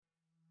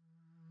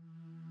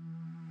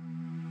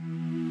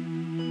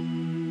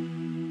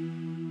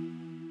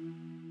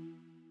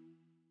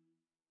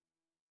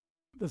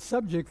The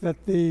subject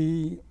that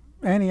the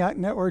Antioch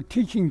Network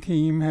teaching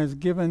team has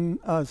given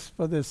us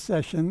for this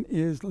session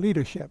is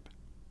leadership.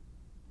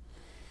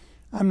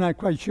 I'm not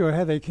quite sure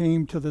how they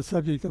came to the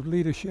subject of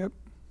leadership.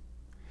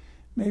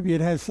 Maybe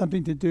it has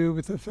something to do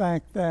with the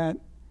fact that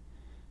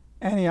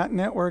Antioch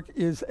Network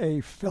is a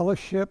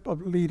fellowship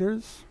of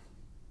leaders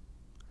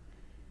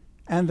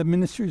and the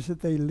ministries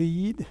that they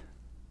lead.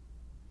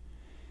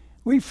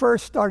 We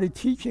first started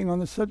teaching on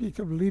the subject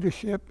of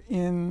leadership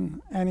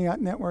in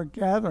Antioch Network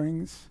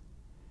gatherings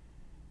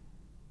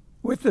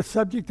with the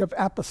subject of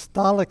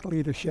apostolic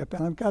leadership.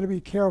 And I've got to be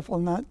careful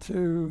not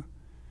to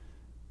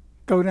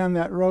go down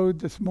that road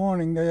this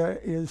morning.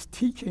 There is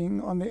teaching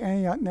on the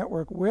Antioch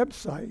Network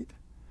website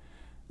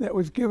that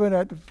was given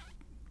at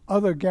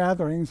other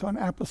gatherings on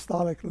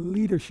apostolic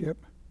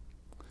leadership.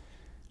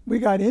 We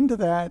got into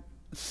that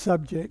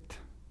subject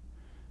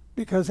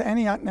because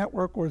Antioch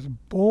Network was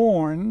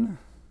born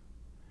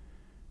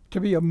to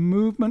be a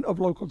movement of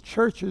local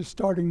churches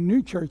starting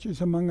new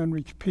churches among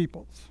unreached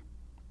peoples.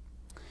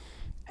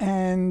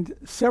 And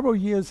several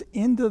years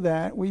into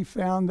that, we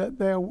found that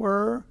there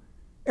were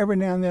every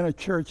now and then a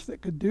church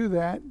that could do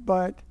that,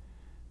 but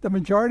the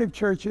majority of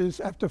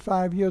churches after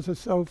 5 years or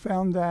so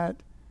found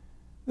that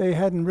they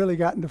hadn't really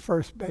gotten to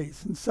first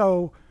base. And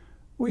so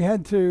we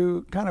had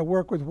to kind of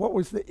work with what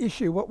was the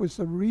issue, what was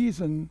the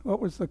reason, what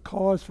was the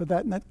cause for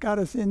that, and that got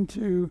us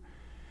into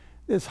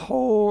this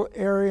whole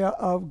area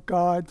of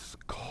God's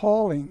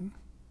calling.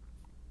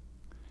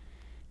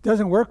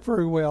 Doesn't work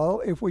very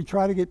well if we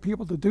try to get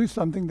people to do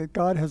something that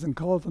God hasn't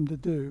called them to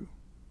do.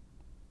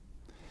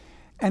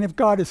 And if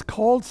God has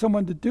called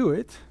someone to do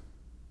it,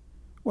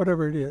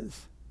 whatever it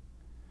is,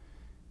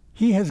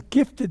 He has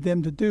gifted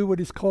them to do what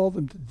He's called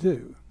them to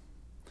do.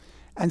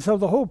 And so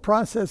the whole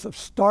process of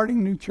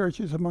starting new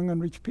churches among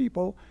unreached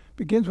people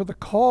begins with a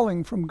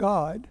calling from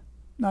God.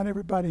 Not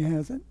everybody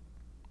has it.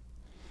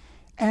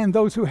 And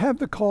those who have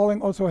the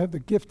calling also have the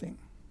gifting.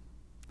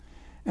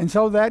 And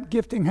so that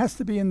gifting has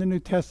to be in the New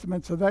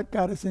Testament, so that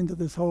got us into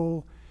this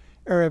whole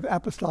area of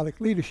apostolic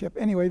leadership.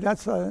 Anyway,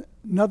 that's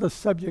another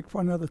subject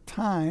for another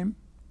time.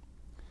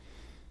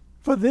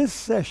 For this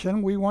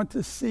session, we want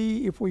to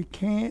see if we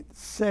can't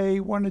say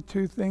one or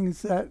two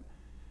things that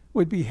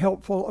would be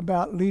helpful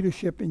about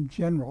leadership in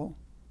general.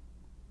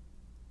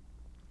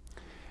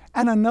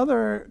 And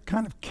another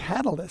kind of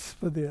catalyst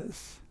for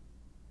this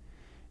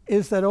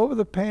is that over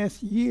the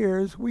past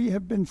years, we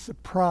have been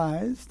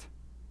surprised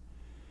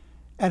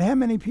at how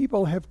many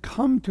people have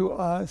come to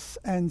us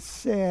and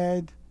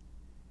said,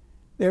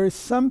 there is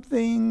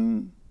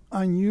something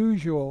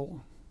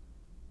unusual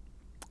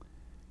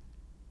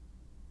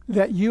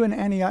that you and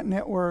Antioch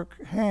Network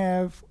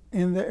have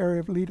in the area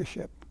of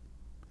leadership,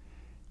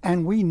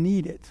 and we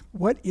need it.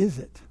 What is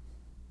it?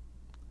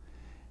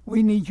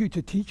 We need you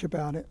to teach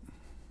about it.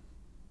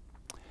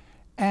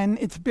 And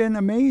it's been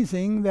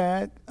amazing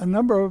that a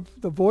number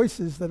of the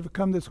voices that have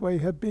come this way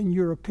have been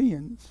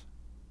Europeans.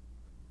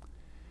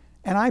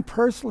 And I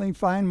personally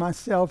find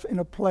myself in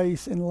a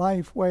place in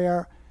life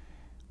where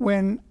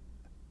when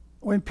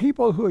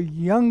people who are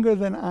younger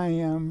than I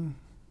am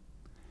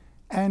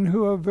and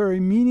who are very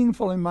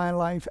meaningful in my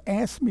life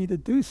ask me to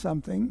do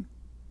something,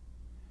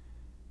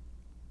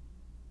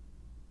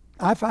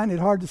 I find it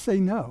hard to say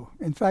no.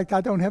 In fact,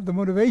 I don't have the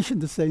motivation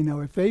to say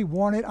no. If they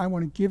want it, I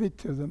want to give it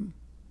to them.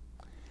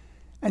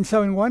 And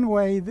so in one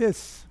way,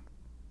 this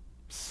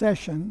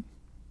session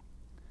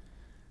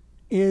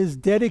is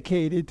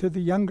dedicated to the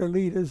younger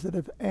leaders that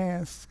have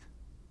asked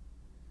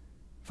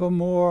for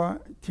more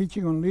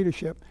teaching on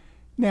leadership.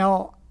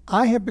 Now,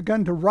 I have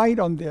begun to write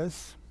on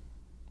this,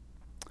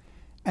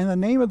 and the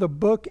name of the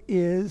book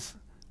is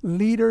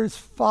Leaders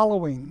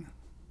Following.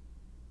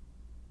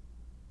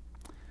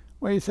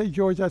 Well, you say,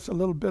 George, that's a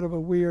little bit of a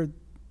weird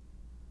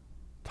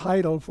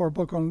title for a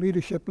book on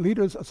leadership.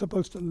 Leaders are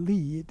supposed to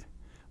lead.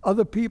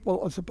 Other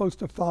people are supposed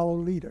to follow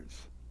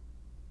leaders.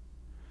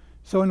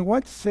 So in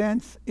what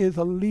sense is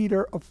a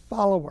leader a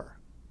follower?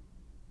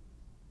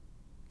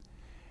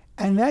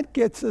 And that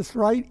gets us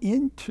right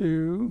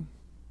into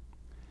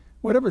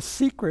whatever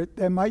secret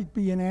there might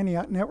be in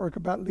Antioch Network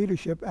about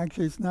leadership.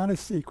 Actually, it's not a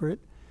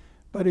secret,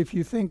 but if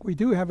you think we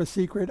do have a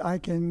secret, I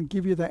can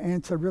give you the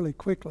answer really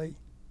quickly.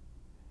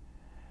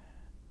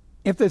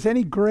 If there's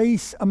any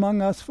grace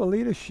among us for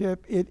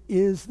leadership, it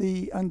is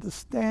the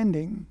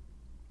understanding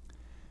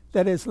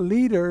that as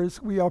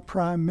leaders, we are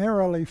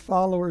primarily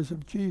followers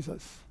of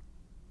Jesus.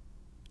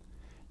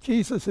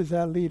 Jesus is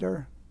our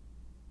leader.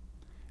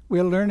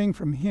 We're learning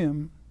from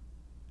Him.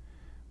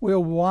 We're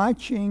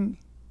watching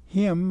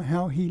Him,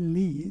 how He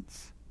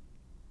leads.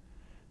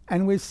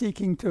 And we're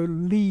seeking to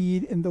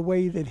lead in the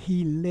way that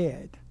He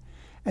led.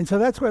 And so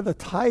that's where the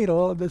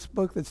title of this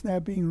book that's now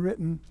being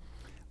written,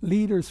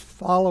 Leaders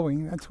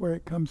Following, that's where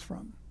it comes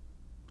from.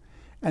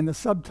 And the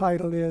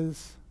subtitle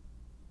is,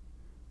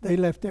 They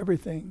Left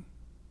Everything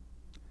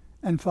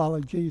and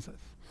Followed Jesus.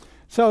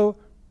 So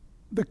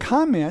the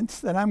comments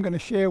that I'm going to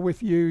share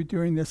with you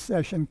during this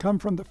session come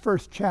from the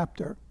first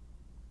chapter.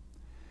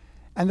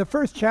 And the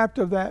first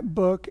chapter of that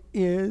book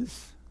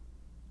is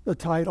the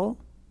title,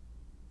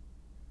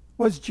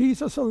 Was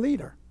Jesus a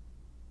leader?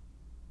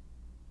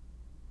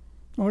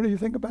 What do you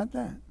think about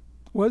that?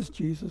 Was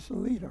Jesus a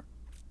leader?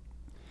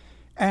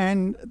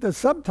 And the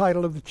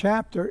subtitle of the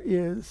chapter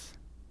is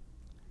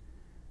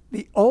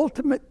The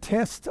Ultimate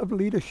Test of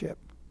Leadership.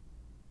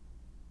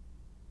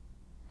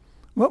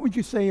 What would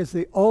you say is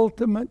the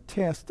ultimate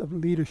test of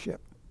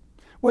leadership?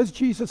 Was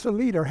Jesus a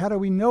leader? How do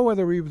we know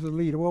whether he was a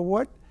leader? Well,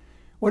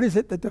 what is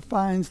it that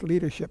defines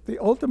leadership? The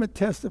ultimate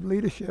test of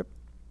leadership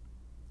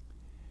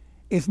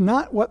is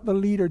not what the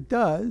leader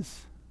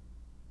does,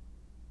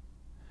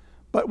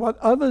 but what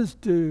others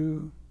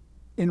do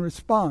in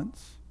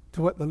response to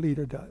what the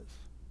leader does.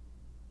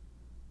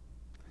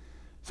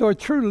 So a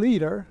true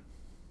leader,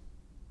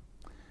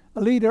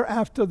 a leader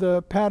after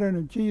the pattern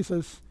of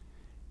Jesus,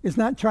 is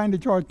not trying to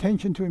draw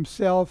attention to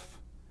himself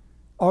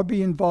or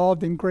be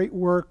involved in great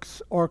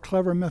works or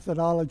clever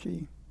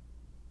methodology.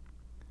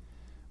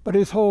 But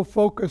his whole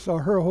focus,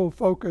 or her whole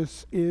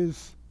focus,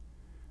 is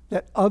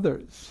that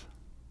others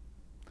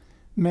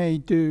may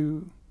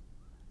do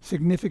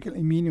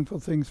significantly meaningful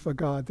things for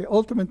God. The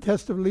ultimate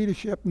test of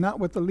leadership, not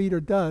what the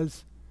leader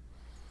does,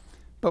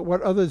 but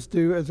what others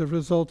do as a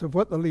result of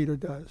what the leader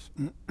does.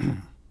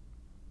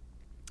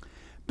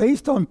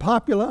 Based on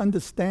popular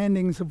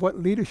understandings of what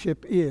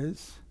leadership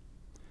is,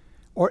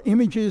 or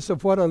images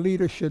of what a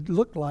leader should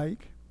look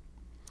like,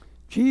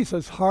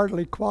 Jesus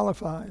hardly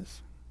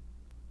qualifies.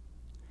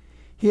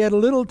 He had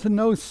little to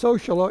no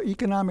social or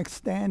economic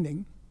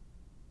standing.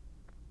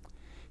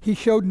 He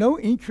showed no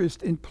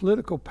interest in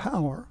political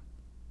power.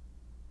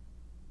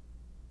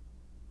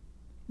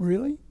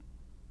 Really?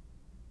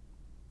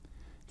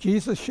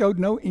 Jesus showed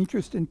no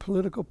interest in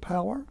political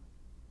power?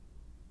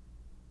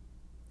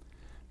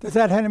 Does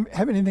that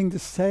have anything to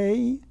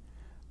say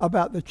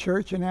about the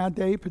church in our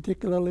day,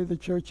 particularly the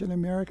church in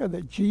America,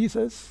 that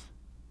Jesus,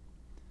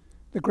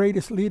 the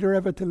greatest leader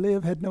ever to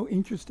live, had no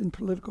interest in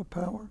political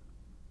power?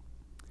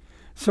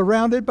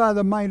 Surrounded by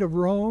the might of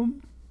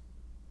Rome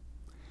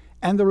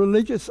and the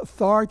religious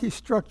authority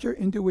structure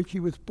into which he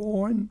was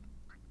born,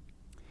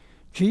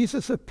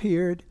 Jesus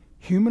appeared,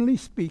 humanly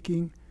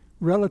speaking,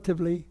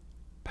 relatively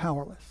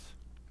powerless.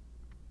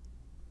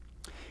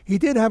 He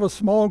did have a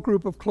small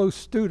group of close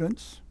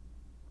students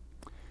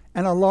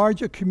and a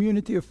larger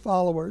community of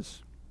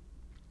followers,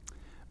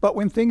 but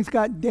when things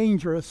got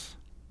dangerous,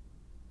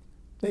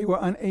 they were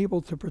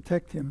unable to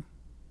protect him.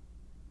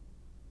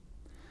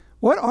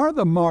 What are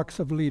the marks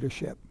of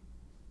leadership?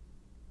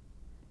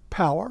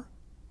 Power,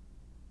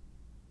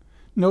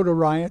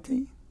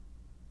 notoriety,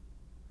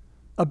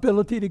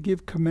 ability to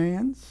give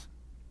commands,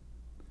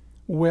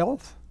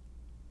 wealth,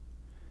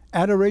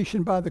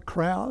 adoration by the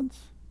crowds,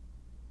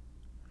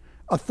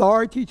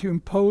 authority to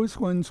impose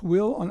one's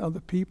will on other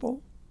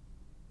people.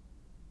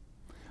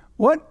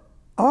 What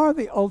are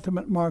the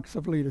ultimate marks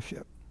of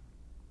leadership?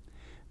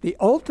 The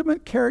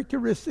ultimate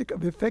characteristic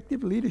of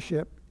effective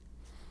leadership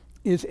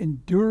is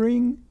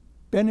enduring,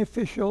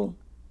 beneficial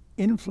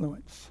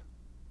influence.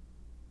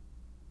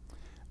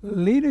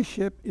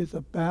 Leadership is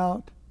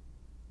about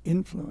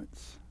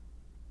influence.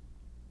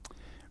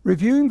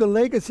 Reviewing the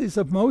legacies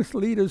of most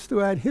leaders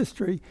throughout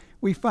history,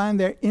 we find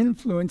their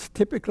influence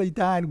typically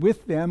died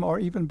with them or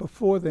even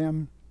before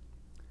them.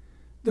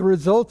 The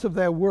results of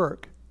their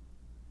work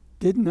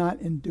did not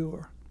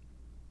endure.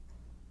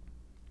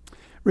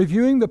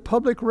 Reviewing the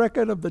public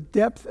record of the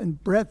depth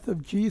and breadth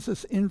of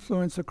Jesus'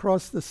 influence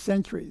across the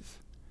centuries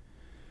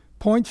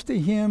points to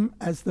him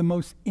as the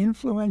most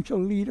influential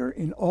leader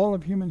in all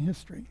of human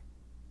history.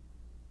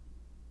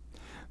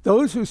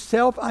 Those who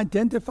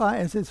self-identify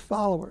as his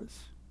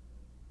followers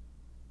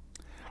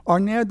are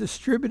now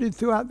distributed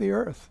throughout the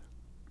earth,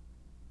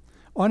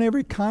 on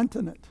every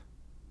continent,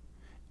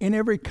 in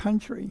every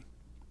country,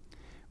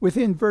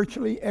 within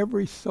virtually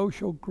every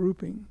social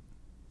grouping.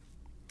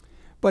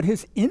 But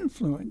his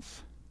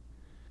influence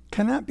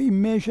cannot be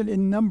measured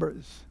in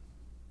numbers.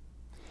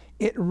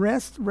 It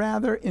rests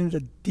rather in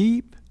the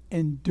deep,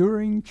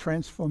 enduring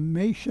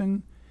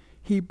transformation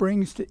he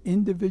brings to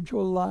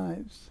individual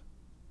lives,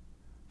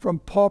 from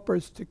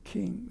paupers to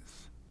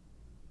kings.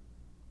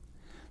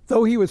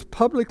 Though he was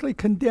publicly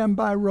condemned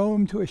by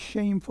Rome to a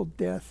shameful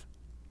death,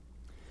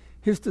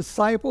 his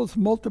disciples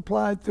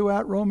multiplied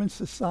throughout Roman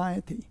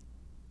society,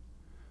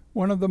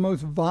 one of the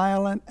most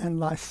violent and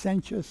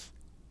licentious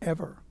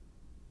ever.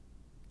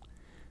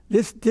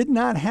 This did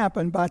not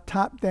happen by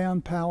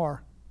top-down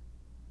power.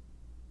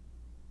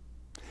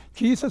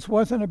 Jesus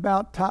wasn't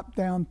about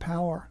top-down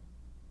power.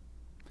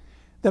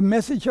 The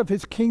message of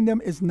his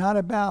kingdom is not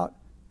about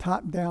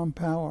top-down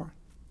power,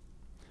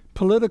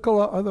 political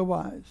or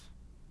otherwise,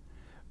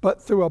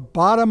 but through a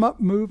bottom-up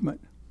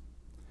movement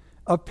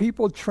of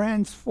people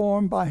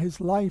transformed by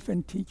his life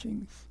and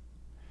teachings.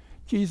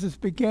 Jesus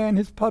began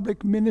his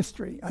public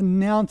ministry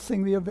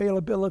announcing the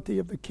availability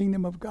of the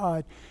kingdom of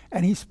God,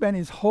 and he spent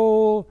his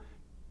whole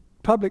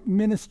public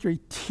ministry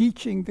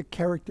teaching the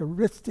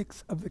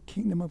characteristics of the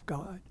kingdom of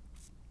God.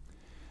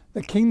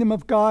 The kingdom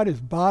of God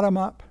is bottom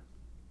up.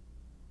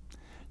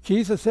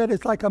 Jesus said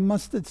it's like a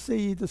mustard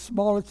seed, the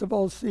smallest of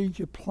all seeds.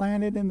 You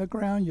plant it in the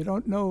ground. You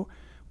don't know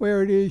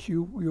where it is,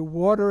 you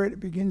water it, it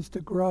begins to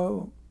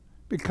grow,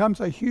 becomes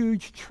a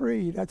huge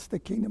tree. That's the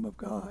kingdom of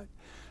God.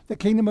 The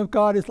kingdom of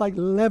God is like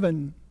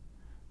leaven.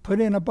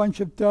 Put in a bunch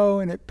of dough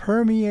and it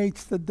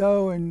permeates the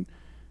dough and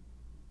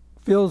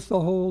fills the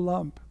whole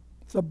lump.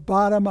 It's a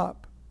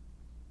bottom-up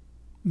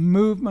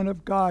movement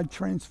of God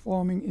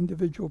transforming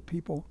individual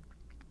people.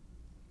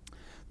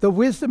 The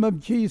wisdom of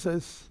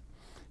Jesus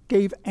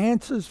gave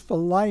answers for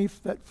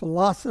life that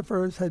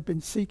philosophers had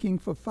been seeking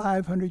for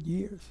 500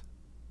 years.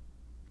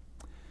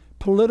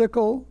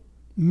 Political,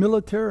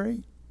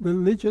 military,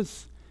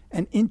 religious,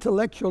 and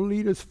intellectual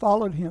leaders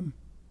followed him.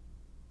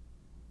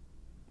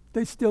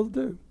 They still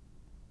do.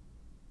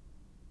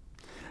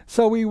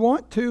 So we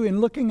want to,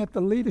 in looking at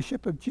the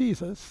leadership of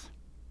Jesus,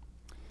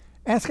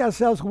 ask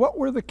ourselves, what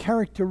were the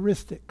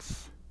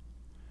characteristics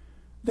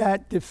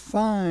that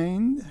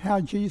defined how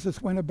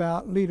Jesus went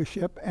about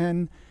leadership?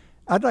 And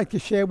I'd like to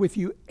share with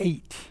you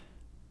 8.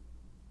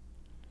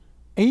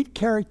 8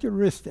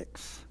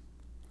 characteristics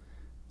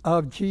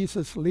of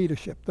Jesus'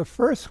 leadership. The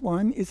first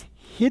one is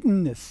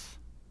hiddenness.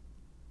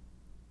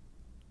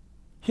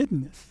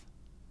 Hiddenness.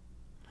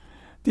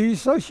 Do you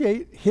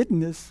associate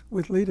hiddenness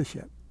with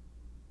leadership?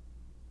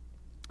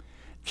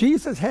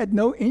 Jesus had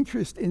no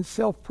interest in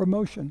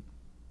self-promotion.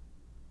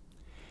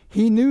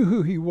 He knew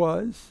who he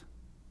was.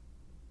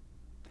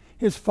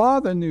 His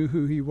Father knew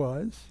who he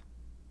was.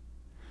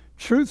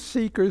 Truth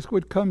seekers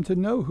would come to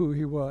know who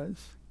he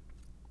was.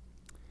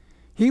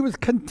 He was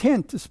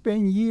content to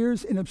spend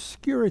years in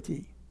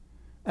obscurity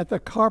at the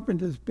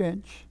carpenter's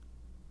bench.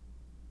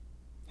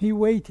 He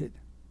waited,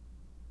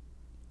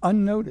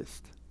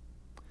 unnoticed,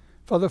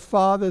 for the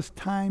Father's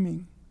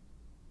timing,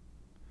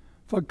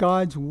 for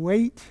God's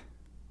wait,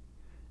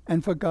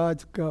 and for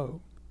God's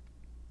go.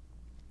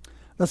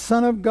 The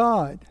Son of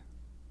God,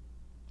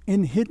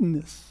 in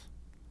hiddenness,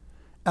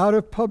 out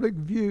of public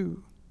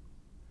view,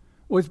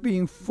 was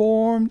being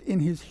formed in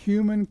his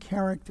human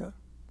character.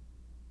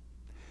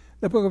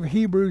 The book of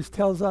Hebrews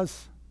tells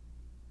us,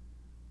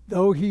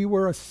 though he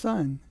were a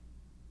son,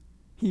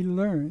 he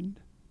learned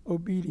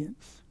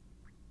obedience.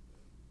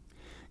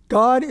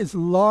 God is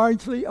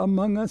largely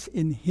among us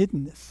in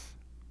hiddenness.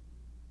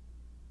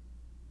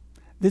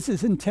 This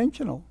is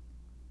intentional.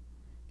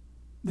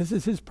 This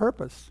is his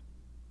purpose.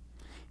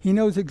 He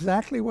knows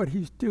exactly what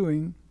he's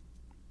doing.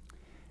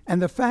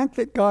 And the fact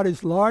that God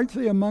is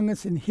largely among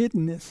us in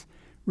hiddenness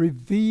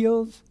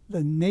reveals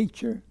the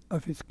nature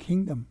of his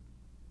kingdom.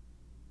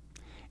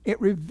 It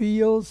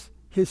reveals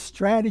his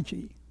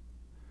strategy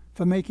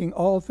for making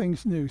all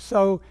things new.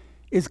 So,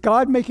 is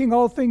God making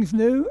all things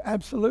new?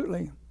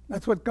 Absolutely.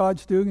 That's what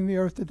God's doing in the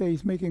earth today.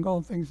 He's making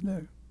all things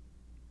new.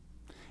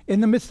 In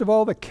the midst of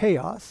all the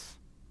chaos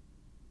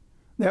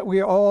that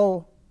we are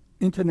all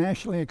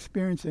internationally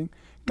experiencing,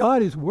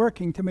 God is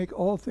working to make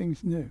all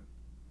things new.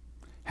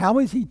 How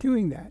is he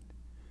doing that?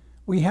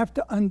 We have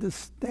to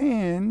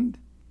understand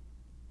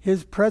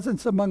his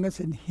presence among us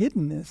in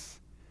hiddenness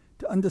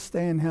to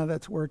understand how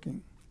that's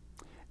working.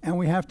 And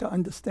we have to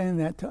understand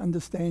that to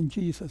understand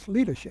Jesus'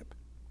 leadership.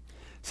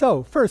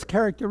 So, first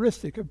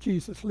characteristic of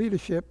Jesus'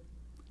 leadership,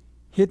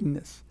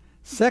 hiddenness.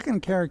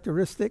 Second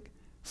characteristic,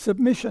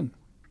 submission.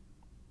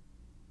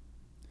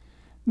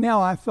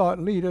 Now, I thought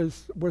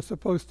leaders were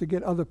supposed to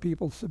get other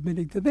people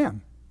submitting to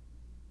them.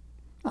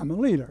 I'm a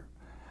leader.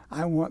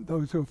 I want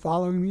those who are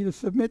following me to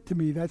submit to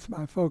me. That's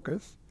my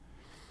focus.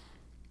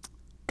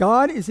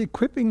 God is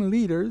equipping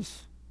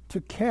leaders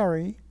to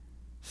carry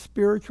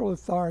spiritual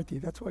authority.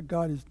 That's what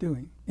God is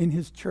doing in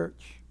his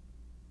church.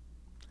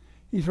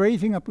 He's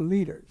raising up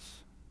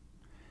leaders.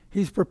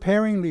 He's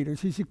preparing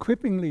leaders. He's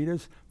equipping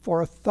leaders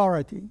for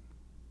authority.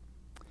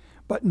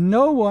 But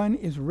no one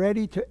is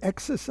ready to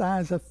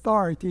exercise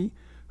authority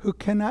who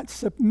cannot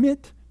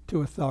submit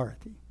to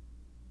authority.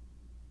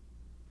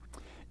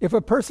 If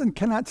a person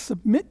cannot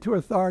submit to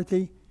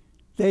authority,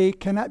 they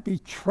cannot be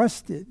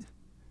trusted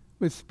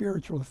with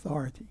spiritual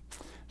authority.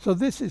 So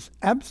this is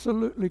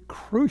absolutely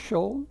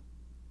crucial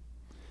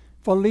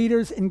for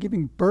leaders in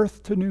giving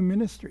birth to new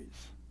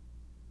ministries.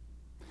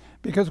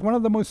 Because one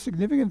of the most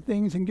significant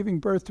things in giving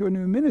birth to a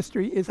new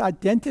ministry is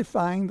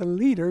identifying the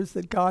leaders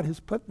that God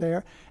has put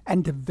there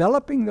and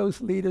developing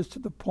those leaders to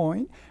the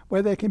point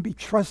where they can be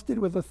trusted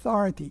with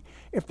authority.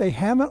 If they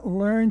haven't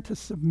learned to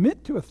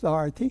submit to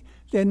authority,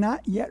 they're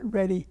not yet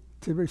ready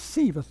to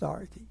receive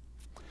authority.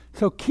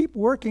 So keep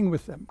working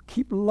with them,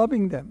 keep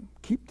loving them,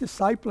 keep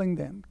discipling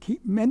them,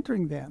 keep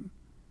mentoring them,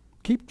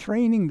 keep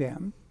training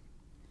them.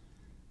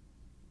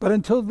 But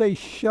until they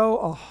show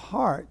a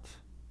heart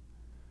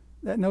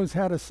that knows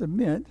how to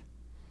submit,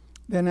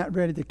 they're not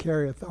ready to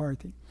carry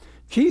authority.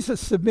 Jesus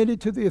submitted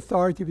to the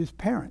authority of his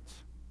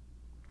parents.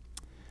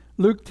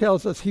 Luke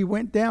tells us he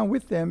went down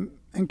with them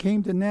and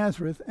came to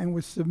Nazareth and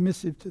was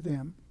submissive to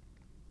them.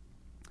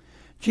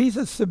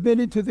 Jesus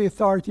submitted to the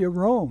authority of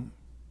Rome.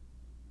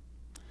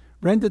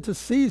 Render to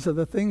Caesar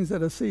the things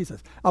that are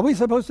Caesar's. Are we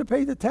supposed to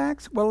pay the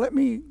tax? Well,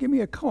 give me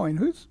a coin.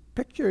 Whose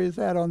picture is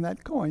that on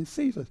that coin?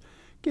 Caesar's.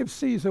 Give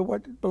Caesar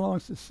what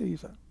belongs to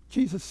Caesar.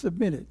 Jesus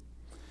submitted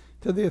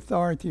to the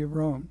authority of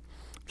Rome.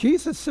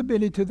 Jesus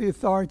submitted to the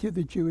authority of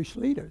the Jewish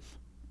leaders.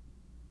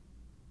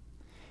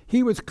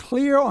 He was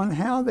clear on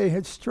how they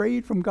had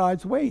strayed from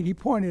God's way. He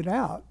pointed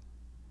out,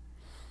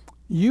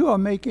 you are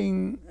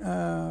making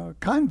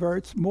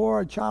converts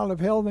more a child of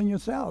hell than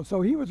yourselves.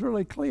 So he was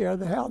really clear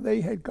that how they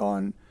had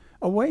gone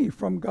away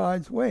from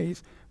God's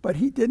ways, but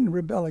he didn't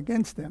rebel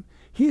against them.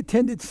 He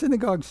attended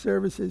synagogue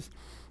services.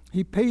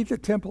 He paid the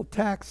temple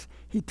tax.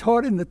 He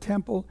taught in the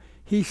temple.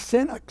 He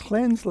sent a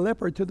cleansed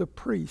leper to the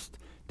priest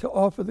to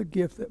offer the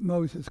gift that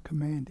Moses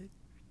commanded.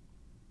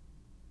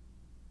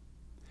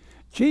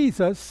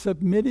 Jesus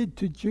submitted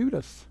to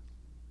Judas.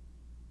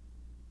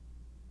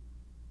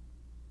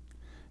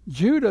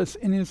 Judas,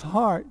 in his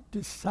heart,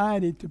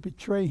 decided to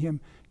betray him.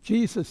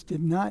 Jesus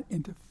did not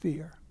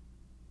interfere.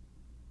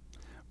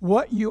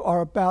 What you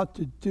are about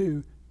to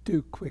do,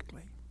 do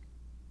quickly.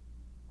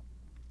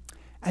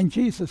 And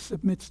Jesus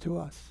submits to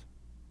us.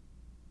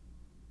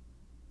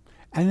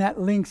 And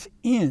that links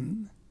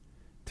in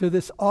to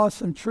this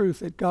awesome truth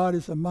that God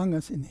is among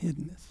us in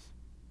hiddenness.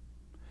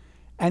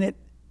 And it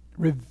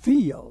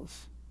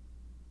reveals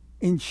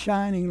in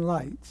shining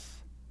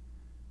lights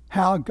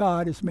how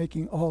God is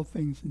making all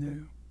things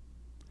new.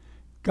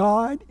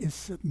 God is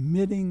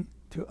submitting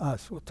to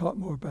us. We'll talk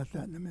more about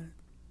that in a minute.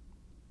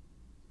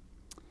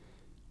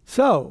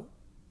 So,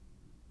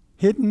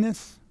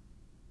 hiddenness,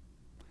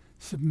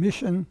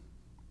 submission.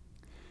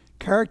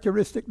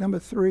 Characteristic number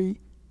 3,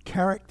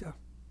 character.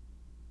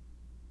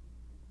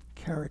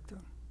 Character.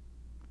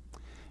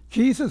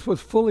 Jesus was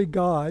fully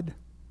God,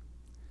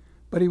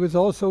 but he was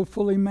also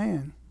fully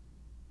man.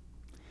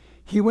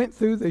 He went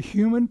through the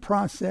human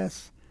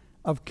process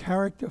of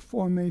character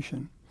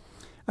formation.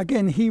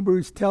 Again,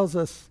 Hebrews tells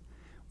us,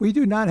 we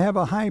do not have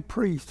a high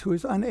priest who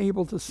is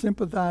unable to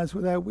sympathize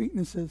with our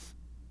weaknesses,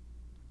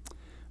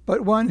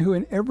 but one who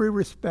in every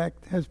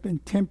respect has been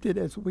tempted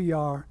as we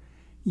are,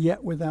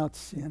 yet without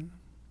sin.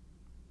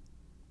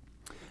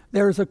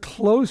 There is a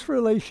close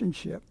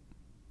relationship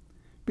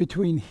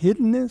between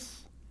hiddenness,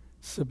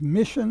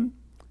 submission,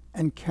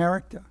 and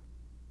character.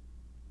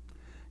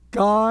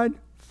 God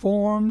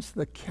forms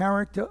the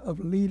character of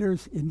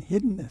leaders in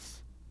hiddenness.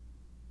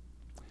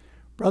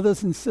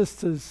 Brothers and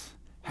sisters,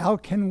 how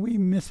can we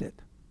miss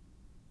it?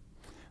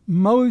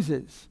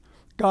 Moses,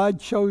 God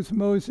chose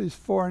Moses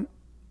for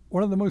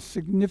one of the most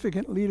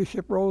significant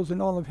leadership roles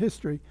in all of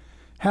history.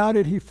 How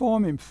did he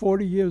form him?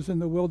 40 years in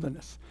the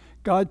wilderness.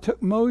 God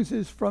took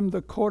Moses from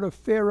the court of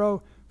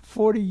Pharaoh,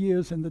 40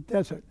 years in the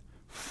desert,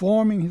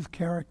 forming his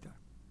character.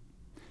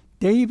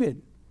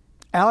 David,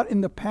 out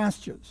in the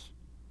pastures,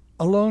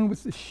 alone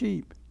with the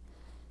sheep,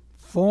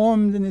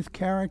 formed in his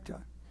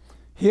character.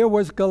 Here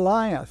was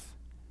Goliath.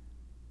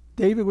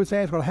 David was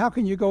asked, well, how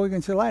can you go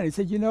against a lion? He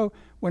said,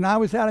 when I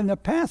was out in the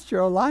pasture,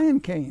 a lion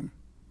came,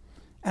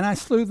 and I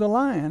slew the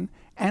lion,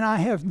 and I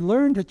have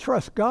learned to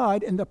trust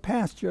God in the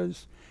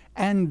pastures,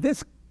 and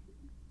this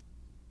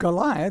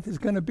Goliath is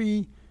going to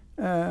be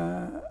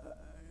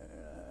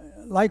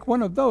like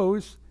one of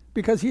those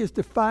because he has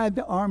defied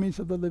the armies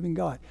of the living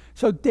God.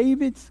 So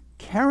David's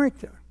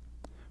character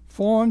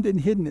formed in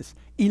hiddenness.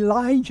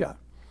 Elijah,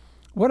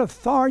 what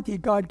authority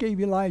God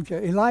gave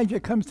Elijah. Elijah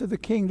comes to the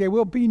king. There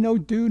will be no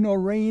dew nor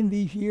rain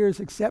these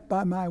years except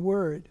by my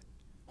word.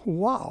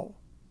 Wow.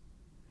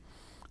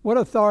 What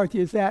authority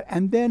is that?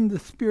 And then the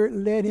Spirit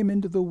led him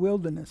into the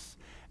wilderness,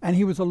 and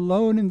he was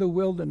alone in the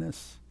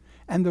wilderness,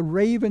 and the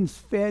ravens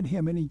fed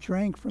him, and he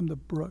drank from the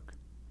brook.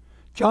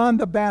 John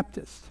the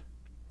Baptist.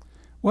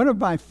 One of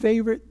my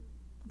favorite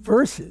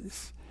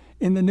verses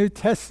in the New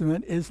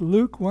Testament is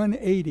Luke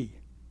 1:80.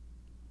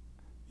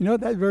 You know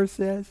what that verse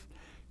says?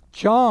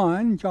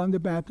 John the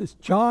Baptist,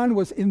 John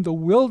was in the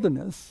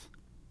wilderness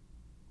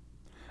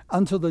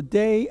until the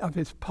day of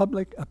his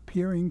public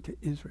appearing to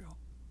Israel.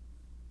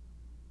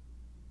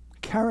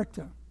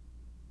 Character.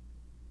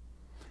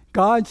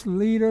 God's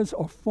leaders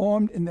are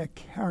formed in their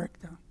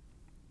character.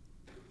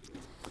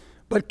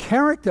 But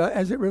character,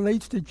 as it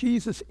relates to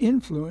Jesus'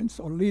 influence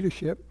or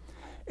leadership,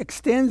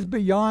 extends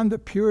beyond the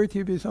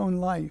purity of his own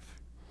life.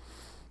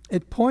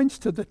 It points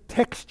to the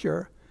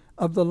texture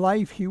of the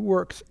life he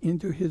works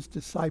into his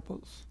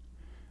disciples.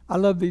 I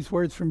love these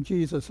words from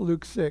Jesus,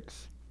 Luke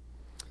 6.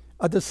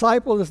 A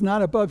disciple is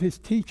not above his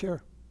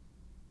teacher,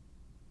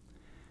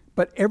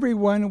 but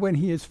everyone, when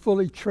he is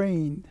fully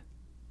trained,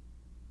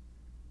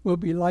 will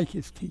be like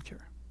his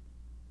teacher.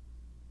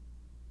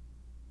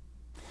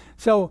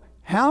 So,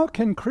 how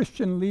can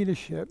Christian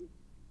leadership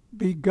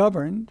be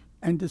governed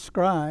and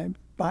described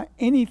by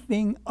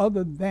anything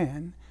other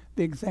than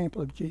the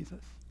example of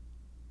Jesus?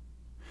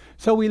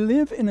 So we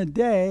live in a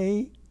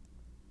day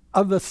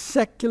of the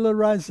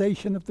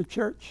secularization of the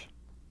church.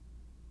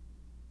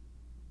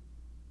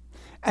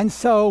 And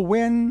so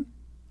when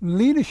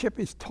leadership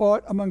is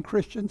taught among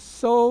Christians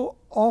so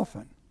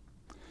often,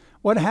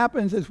 what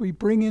happens is we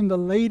bring in the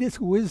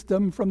latest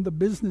wisdom from the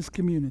business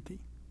community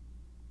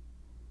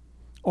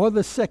or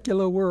the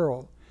secular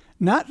world.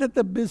 Not that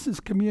the business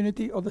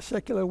community or the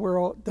secular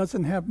world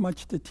doesn't have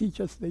much to teach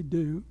us, they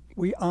do.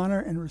 We honor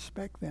and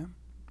respect them.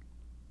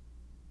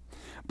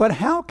 But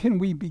how can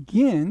we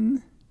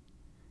begin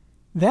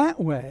That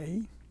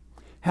way,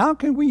 how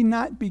can we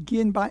not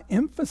begin by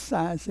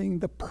emphasizing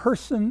the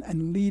person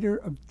and leader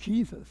of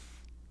Jesus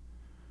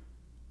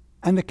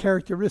and the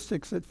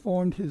characteristics that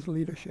formed his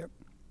leadership?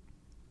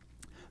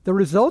 The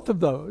result of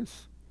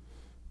those,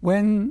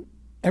 when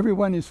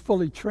everyone is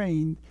fully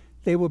trained,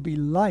 they will be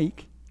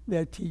like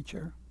their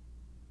teacher.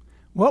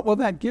 What will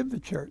that give the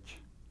church?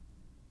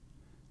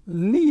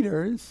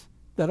 Leaders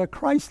that are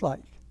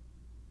Christ-like.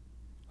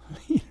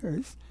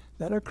 Leaders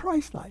that are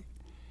Christ-like.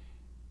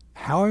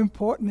 How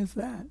important is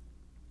that?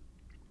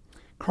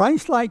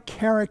 Christ-like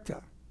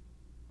character,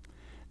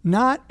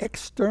 not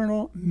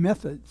external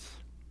methods,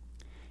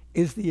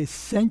 is the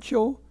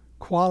essential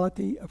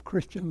quality of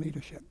Christian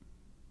leadership.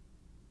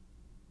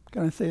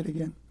 Can I say it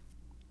again?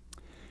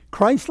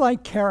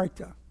 Christ-like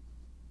character,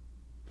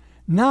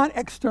 not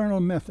external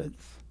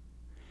methods,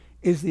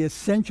 is the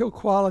essential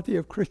quality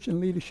of Christian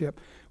leadership.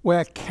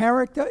 Where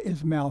character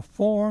is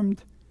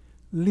malformed,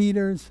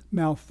 leaders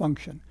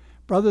malfunction.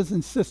 Brothers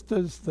and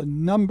sisters, the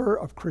number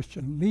of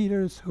Christian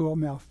leaders who are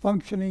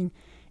malfunctioning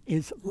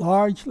is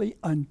largely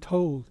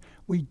untold.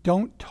 We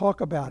don't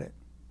talk about it.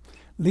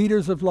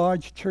 Leaders of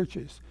large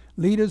churches,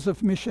 leaders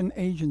of mission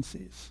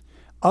agencies,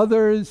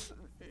 others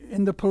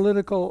in the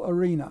political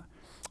arena,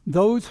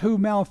 those who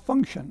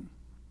malfunction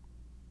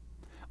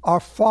are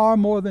far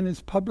more than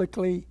is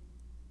publicly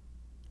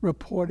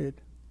reported.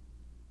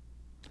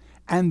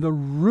 And the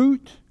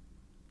root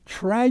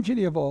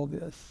tragedy of all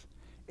this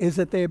is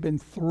that they have been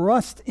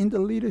thrust into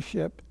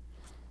leadership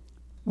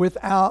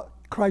without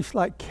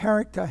Christ-like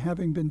character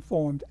having been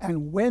formed.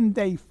 And when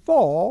they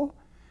fall,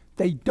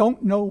 they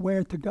don't know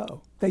where to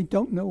go. They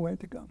don't know where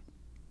to go.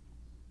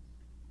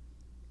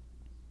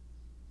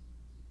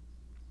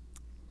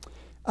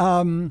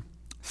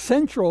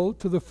 Central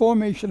to the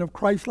formation of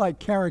Christ-like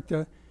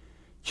character,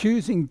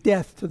 choosing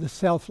death to the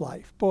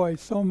self-life. Boy,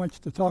 so much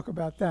to talk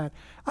about that.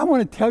 I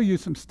want to tell you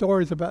some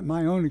stories about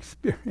my own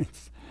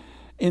experience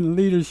in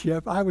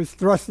leadership. I was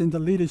thrust into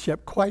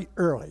leadership quite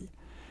early.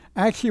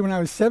 Actually, when I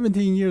was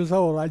 17 years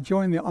old, I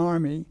joined the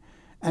Army,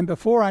 and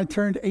before I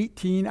turned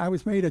 18, I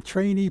was made a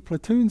trainee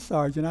platoon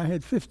sergeant. I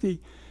had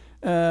 50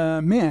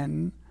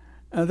 men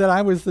that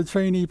I was the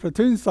trainee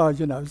platoon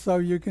sergeant of, so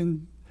you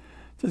can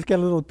just get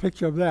a little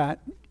picture of that,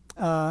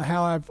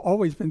 how I've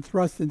always been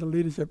thrust into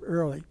leadership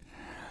early.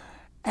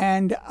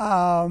 And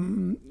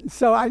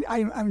so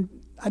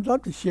I'd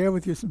love to share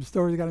with you some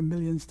stories. I've got a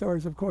million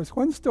stories, of course.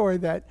 One story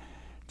that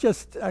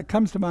just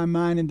comes to my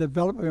mind in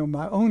developing of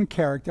my own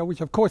character,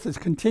 which of course is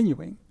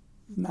continuing.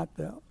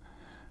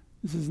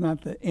 This is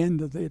not the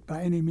end of it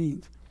by any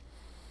means.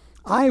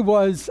 I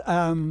was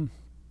one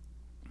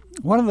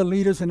of the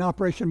leaders in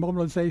Operation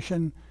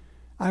Mobilization.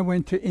 I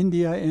went to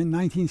India in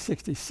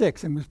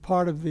 1966 and was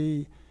part of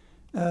the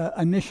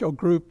initial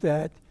group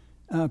that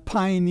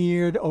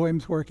pioneered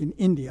OM's work in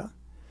India.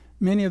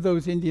 Many of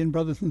those Indian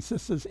brothers and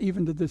sisters,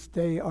 even to this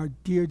day, are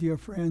dear, dear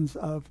friends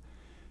of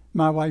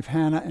my wife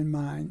Hannah and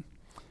mine.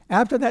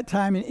 After that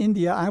time in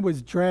India, I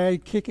was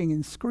dragged kicking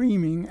and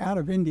screaming out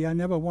of India. I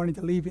never wanted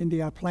to leave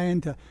India.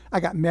 I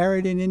got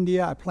married in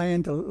India. I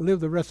planned to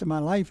live the rest of my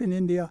life in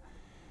India.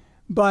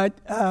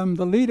 But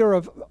the leader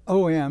of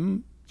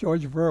OM,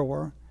 George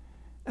Verwer,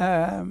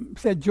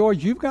 said,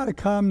 George, you've got to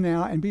come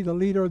now and be the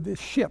leader of this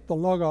ship,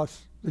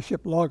 the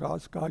ship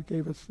Logos. God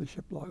gave us the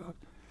ship Logos.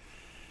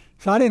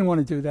 So I didn't want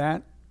to do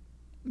that.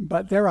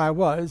 But there I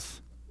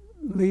was,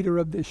 leader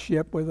of this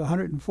ship with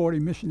 140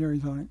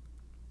 missionaries on it.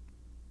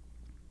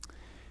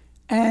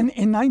 And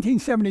in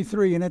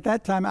 1973, and at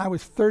that time I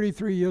was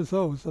 33 years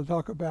old, so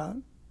talk about,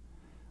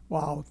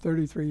 wow,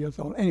 33 years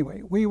old.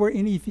 Anyway, we were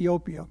in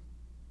Ethiopia.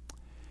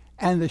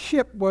 And the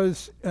ship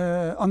was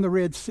on the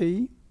Red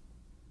Sea.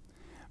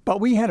 But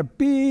we had a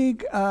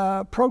big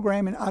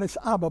program in Addis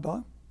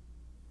Ababa,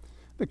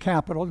 the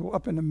capital,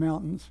 up in the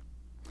mountains.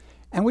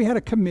 And we had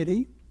a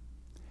committee.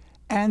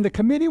 And the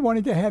committee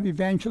wanted to have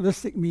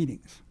evangelistic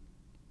meetings.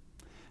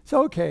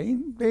 So, okay,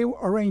 they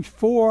arranged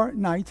 4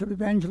 nights of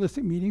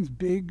evangelistic meetings,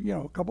 big,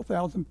 a couple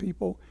thousand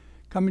people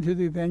coming to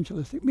the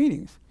evangelistic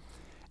meetings.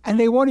 And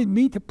they wanted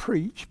me to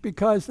preach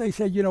because they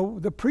said,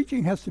 the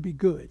preaching has to be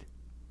good.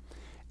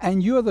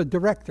 And you're the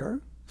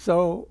director,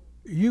 so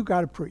you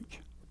got to preach.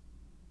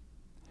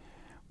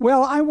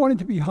 Well, I wanted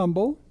to be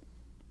humble.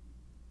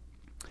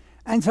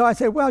 And so I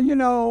said, well,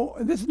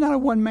 this is not a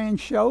one-man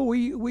show.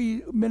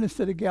 We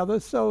minister together,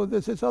 so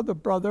there's this other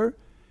brother.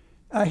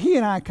 He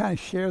and I kind of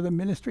share the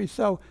ministry,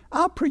 so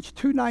I'll preach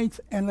 2 nights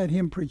and let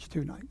him preach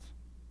 2 nights.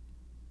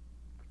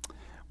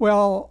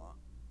 Well,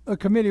 the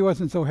committee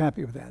wasn't so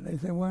happy with that. They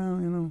said,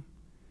 well,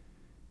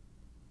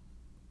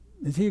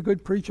 is he a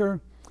good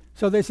preacher?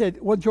 So they said,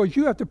 well, George,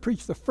 you have to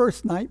preach the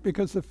first night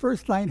because the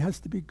first night has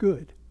to be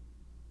good.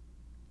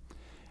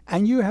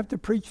 And you have to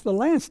preach the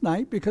last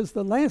night because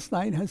the last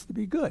night has to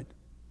be good.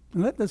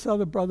 And let this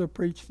other brother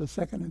preach the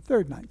second and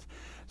third nights.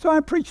 So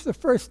I preached the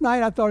first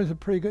night. I thought it was a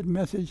pretty good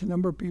message. A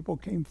number of people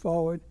came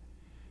forward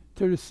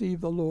to receive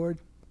the Lord.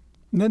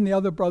 And then the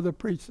other brother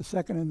preached the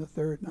second and the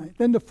third night.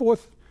 Then the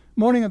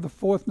morning of the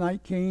fourth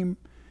night came.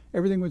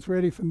 Everything was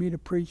ready for me to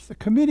preach. The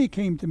committee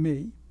came to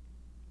me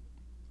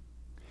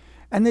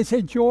And they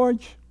said,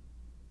 George,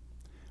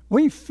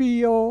 we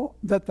feel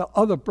that the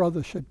other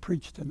brother should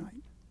preach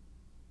tonight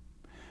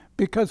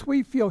because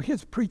we feel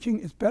his preaching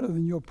is better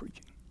than your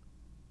preaching.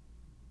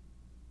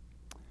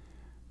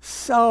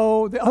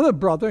 So the other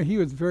brother, he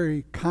was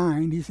very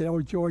kind. He said,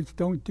 oh, George,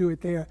 don't do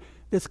it there.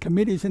 This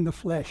committee's in the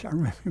flesh. I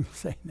remember him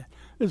saying that.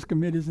 This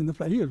committee's in the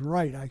flesh. He was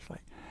right, actually.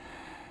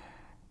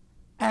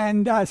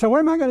 And so what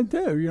am I going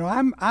to do? You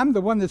know, I'm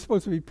the one that's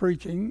supposed to be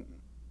preaching,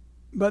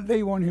 but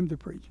they want him to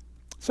preach.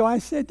 So I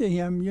said to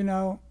him, you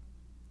know,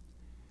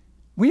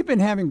 we've been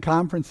having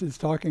conferences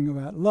talking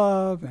about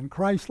love and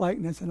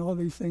Christ-likeness and all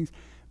these things.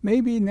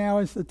 Maybe now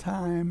is the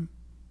time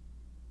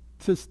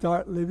to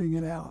start living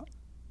it out.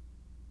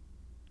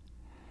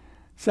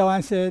 So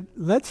I said,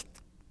 let's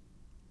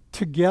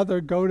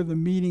together go to the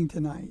meeting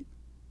tonight.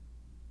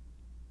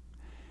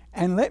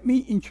 And let me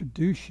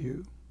introduce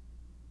you.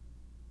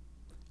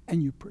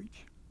 And you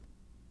preach.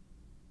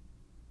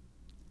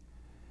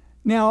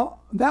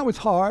 Now, that was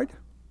hard.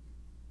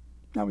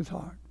 That was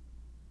hard.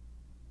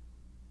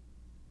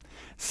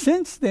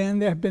 Since then,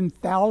 there have been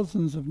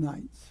thousands of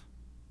nights.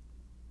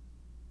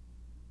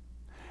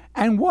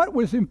 And what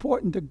was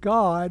important to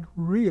God,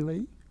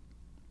 really,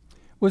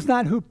 was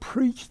not who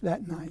preached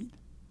that night.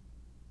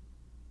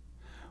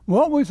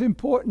 What was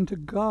important to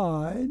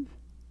God,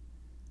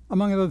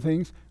 among other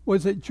things,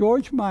 was that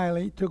George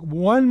Miley took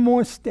one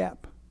more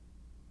step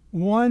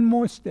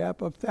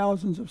of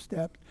thousands of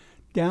steps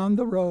down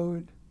the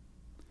road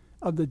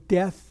of the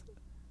death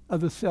of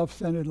the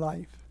self-centered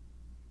life,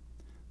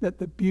 that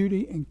the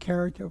beauty and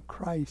character of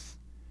Christ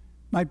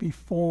might be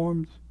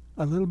formed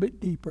a little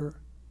bit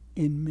deeper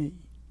in me.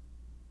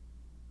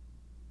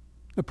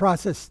 The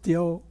process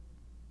still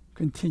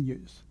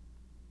continues.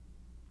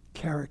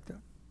 Character.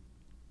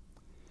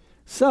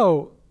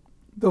 So,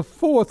 the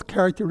fourth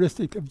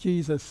characteristic of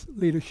Jesus'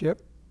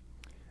 leadership,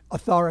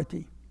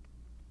 authority.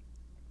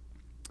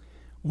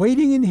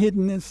 Waiting in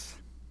hiddenness,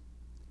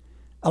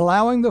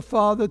 allowing the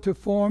Father to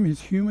form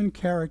his human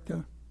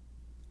character,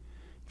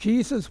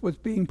 Jesus was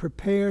being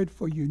prepared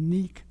for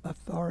unique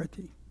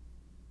authority.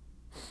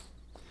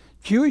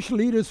 Jewish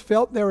leaders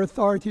felt their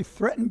authority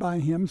threatened by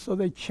him, so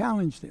they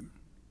challenged him.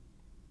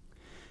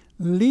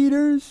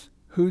 Leaders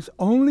whose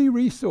only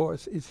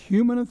resource is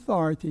human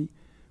authority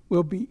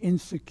will be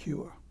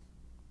insecure.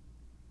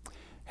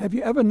 Have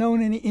you ever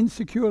known any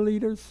insecure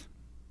leaders?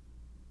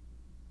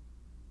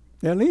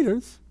 They're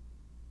leaders.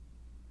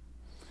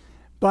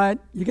 But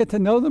you get to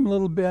know them a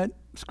little bit,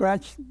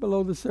 scratch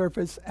below the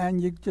surface,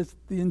 and the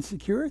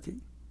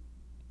insecurity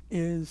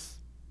is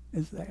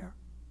there.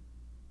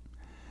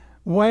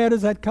 Where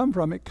does that come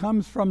from? It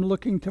comes from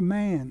looking to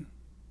man.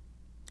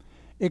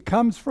 It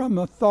comes from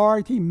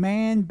authority,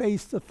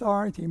 man-based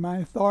authority. My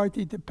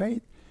authority to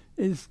pay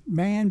is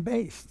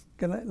man-based.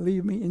 Going to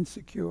leave me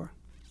insecure.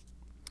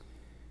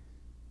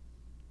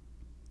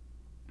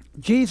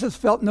 Jesus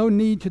felt no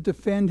need to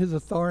defend his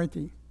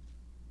authority.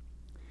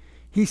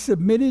 He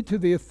submitted to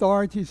the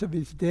authorities of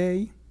his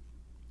day.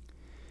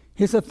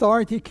 His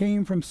authority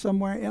came from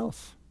somewhere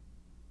else.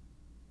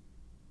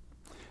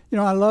 You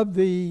know, I love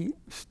the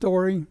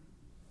story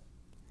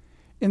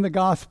in the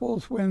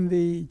Gospels when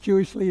the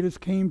Jewish leaders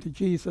came to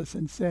Jesus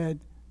and said,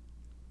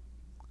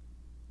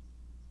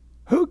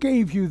 who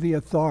gave you the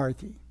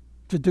authority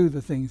to do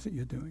the things that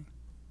you're doing?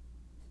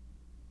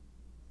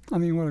 I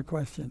mean, what a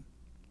question.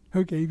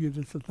 Who gave you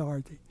this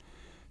authority?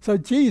 So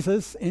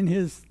Jesus, in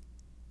his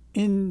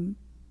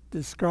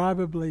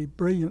indescribably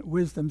brilliant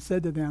wisdom,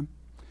 said to them,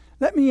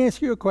 let me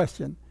ask you a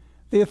question.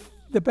 The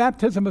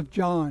baptism of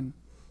John,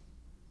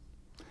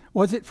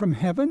 was it from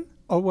heaven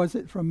or was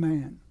it from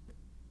man?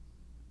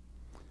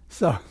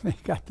 So they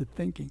got to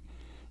thinking,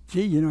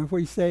 gee, you know, if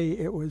we say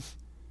it was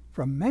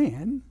from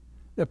man,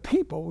 the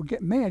people will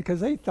get mad because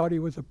they thought he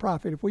was a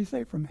prophet. If we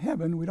say from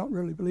heaven, we don't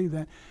really believe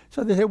that.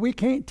 So they said, we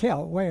can't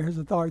tell where his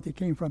authority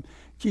came from.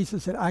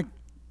 Jesus said,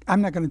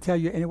 I'm not going to tell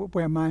you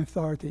where my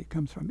authority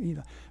comes from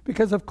either.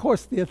 Because, of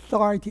course, the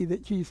authority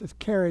that Jesus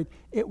carried,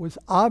 it was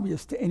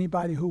obvious to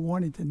anybody who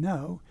wanted to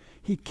know.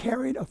 He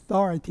carried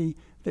authority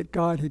that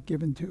God had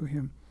given to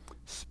him,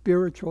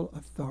 spiritual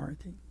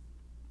authority.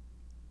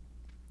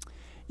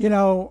 You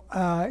know,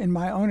 in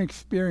my own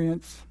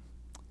experience,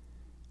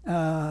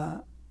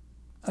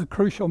 a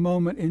crucial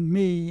moment in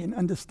me in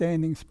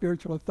understanding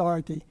spiritual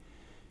authority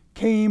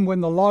came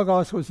when the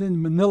Logos was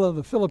in Manila,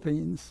 the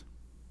Philippines.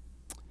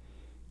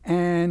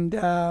 And,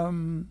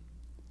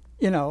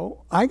 you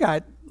know, I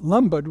got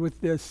lumbered with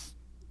this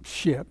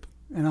ship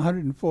and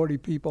 140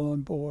 people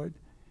on board.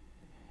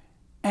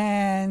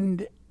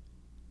 And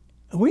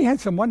we had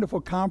some wonderful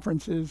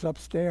conferences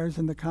upstairs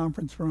in the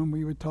conference room.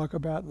 We would talk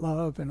about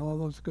love and all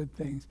those good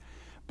things.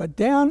 But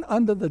down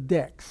under the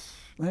decks,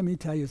 let me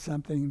tell you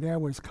something, there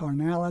was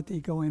carnality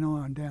going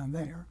on down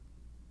there.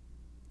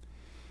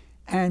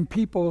 And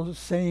people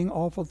saying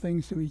awful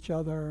things to each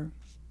other.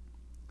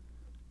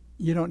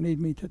 You don't need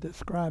me to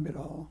describe it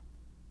all.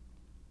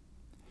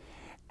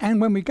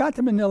 And when we got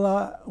to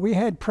Manila, we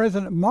had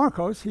President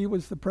Marcos. He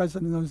was the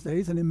president in those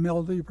days. And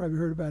Imelda, you probably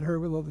heard about her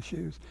with all the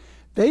shoes.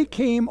 They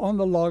came on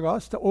the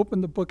Logos to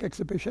open the book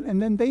exhibition,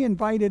 and then they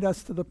invited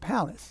us to the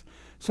palace.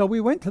 So we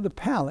went to the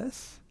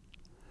palace,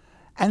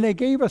 and they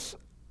gave us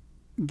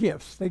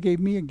gifts. They gave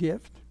me a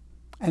gift,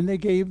 and they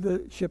gave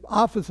the ship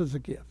officers a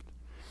gift.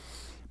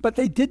 But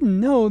they didn't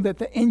know that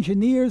the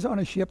engineers on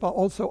a ship are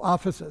also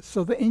officers,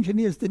 so the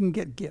engineers didn't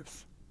get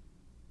gifts.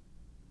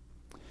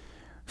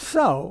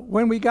 So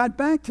when we got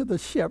back to the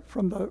ship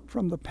from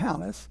the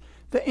palace,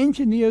 the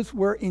engineers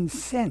were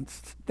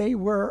incensed. They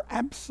were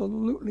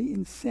absolutely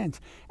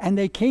incensed. And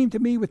they came to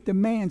me with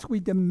demands. We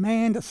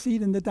demand a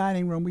seat in the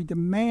dining room. We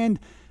demand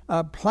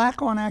a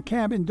plaque on our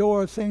cabin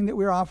door saying that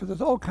we're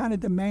officers. All kind of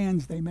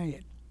demands they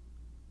made.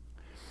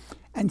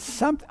 And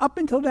up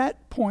until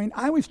that point,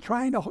 I was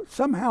trying to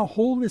somehow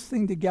hold this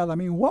thing together. I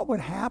mean, what would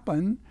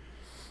happen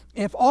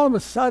if all of a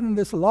sudden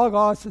this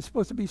Logos is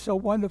supposed to be so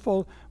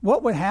wonderful?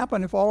 What would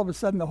happen if all of a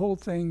sudden the whole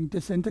thing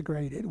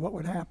disintegrated? What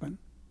would happen?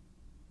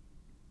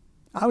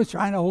 I was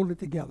trying to hold it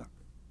together.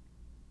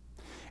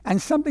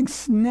 And something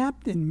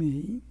snapped in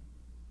me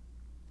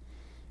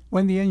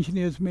when the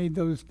engineers made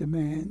those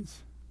demands.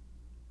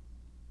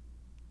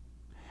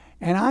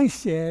 And I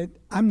said,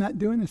 I'm not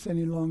doing this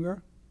any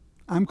longer.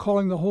 I'm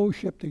calling the whole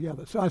ship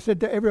together. So I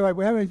said to everybody,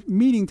 we have a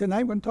meeting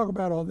tonight. We're going to talk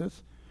about all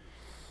this.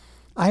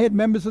 I had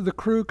members of the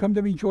crew come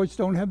to me, George,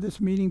 don't have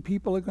this meeting.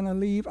 People are going to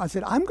leave. I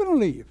said, I'm going to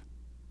leave.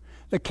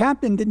 The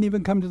captain didn't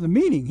even come to the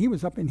meeting. He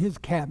was up in his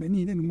cabin.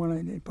 He didn't want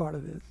any part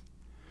of this.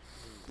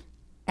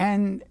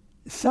 And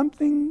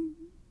something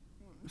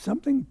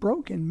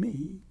broke in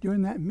me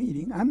during that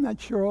meeting. I'm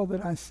not sure all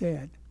that I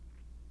said.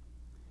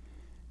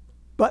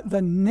 But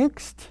the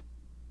next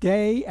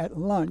day at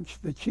lunch,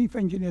 the chief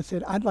engineer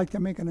said, I'd like to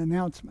make an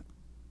announcement.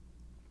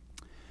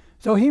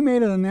 So he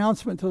made an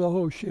announcement to the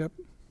whole ship.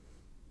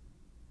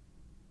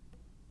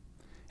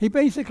 He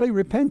basically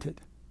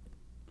repented.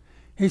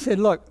 He said,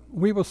 look,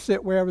 we will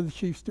sit wherever the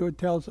chief steward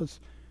tells us.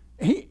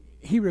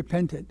 He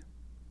repented.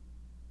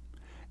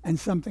 And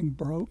something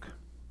broke.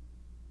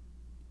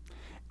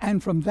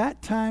 And from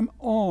that time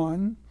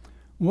on,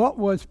 what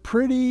was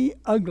pretty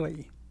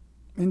ugly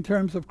in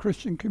terms of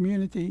Christian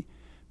community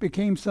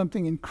became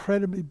something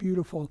incredibly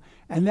beautiful.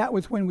 And that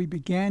was when we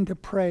began to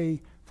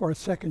pray for a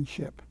second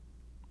ship.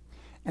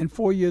 And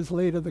 4 years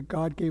later,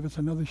 God gave us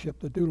another ship,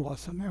 the Doulos,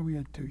 so now we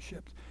had 2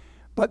 ships.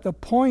 But the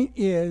point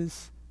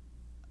is,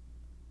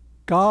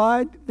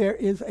 there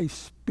is a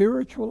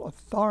spiritual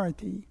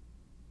authority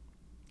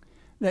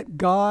that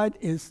God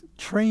is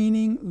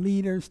training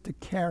leaders to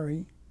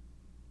carry.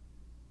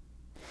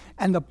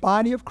 And the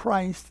body of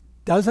Christ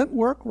doesn't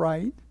work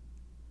right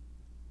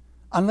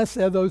unless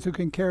there are those who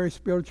can carry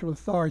spiritual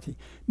authority.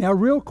 Now,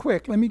 real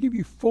quick, let me give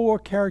you 4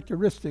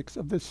 characteristics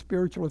of this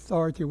spiritual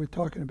authority we're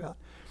talking about.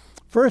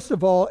 First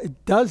of all,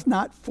 it does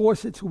not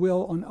force its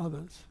will on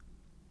others.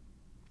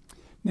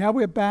 Now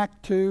we're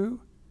back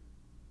to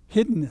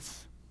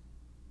hiddenness.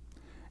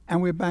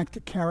 And we're back to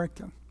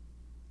character.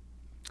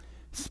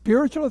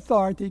 Spiritual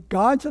authority,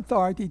 God's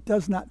authority,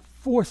 does not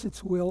force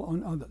its will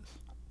on others.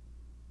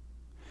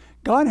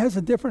 God has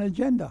a different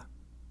agenda.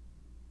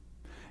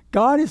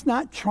 God is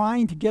not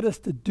trying to get us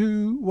to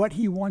do what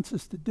he wants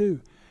us to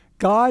do.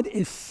 God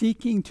is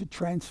seeking to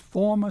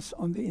transform us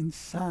on the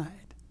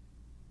inside.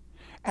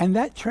 And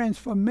that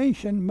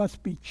transformation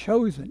must be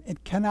chosen.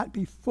 It cannot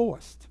be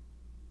forced.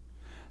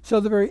 So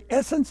the very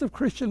essence of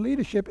Christian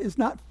leadership is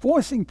not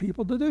forcing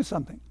people to do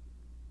something.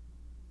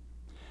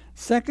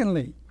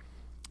 Secondly,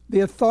 the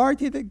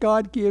authority that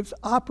God gives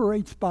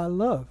operates by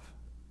love.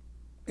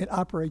 It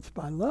operates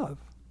by love.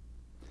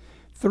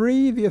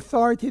 3, the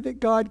authority that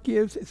God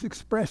gives is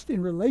expressed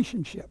in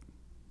relationship.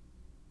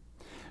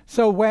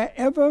 So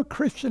wherever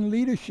Christian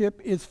leadership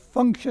is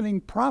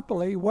functioning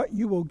properly, what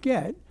you will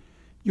get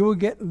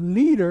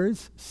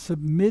leaders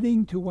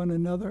submitting to one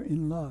another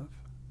in love.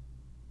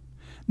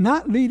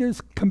 Not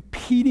leaders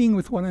competing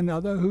with one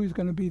another, who's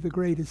going to be the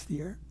greatest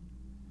here,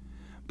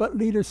 but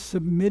leaders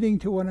submitting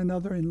to one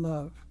another in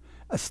love,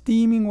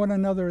 esteeming one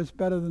another as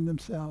better than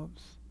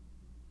themselves.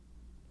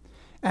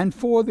 And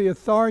 4, the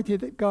authority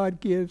that God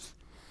gives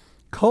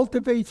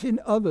cultivates in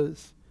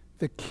others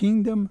the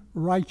kingdom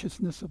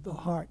righteousness of the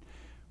heart.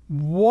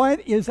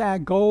 What is our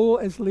goal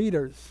as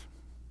leaders?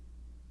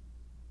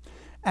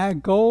 Our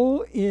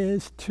goal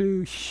is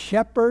to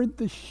shepherd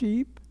the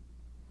sheep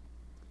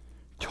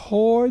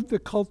toward the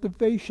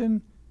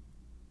cultivation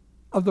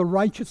of the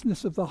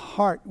righteousness of the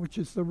heart, which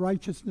is the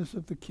righteousness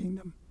of the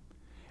kingdom.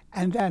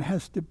 And that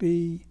has to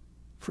be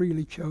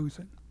freely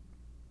chosen.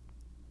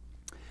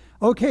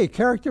 Okay,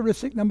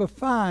 characteristic number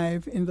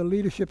 5 in the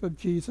leadership of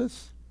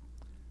Jesus,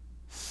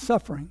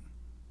 suffering.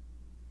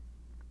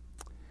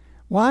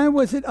 Why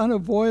was it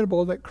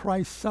unavoidable that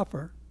Christ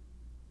suffer?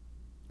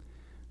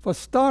 For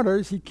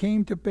starters, he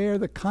came to bear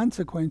the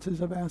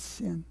consequences of our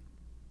sin.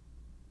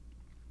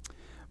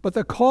 But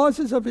the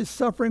causes of his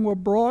suffering were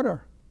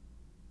broader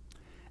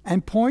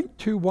and point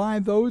to why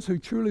those who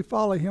truly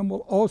follow him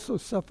will also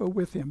suffer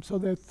with him. So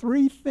there are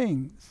 3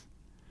 things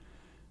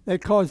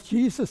that cause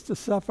Jesus to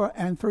suffer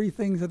and 3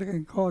 things that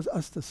can cause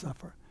us to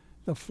suffer.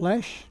 The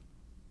flesh,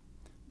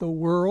 the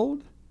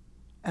world,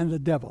 and the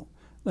devil.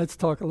 Let's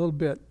talk a little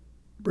bit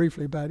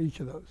briefly about each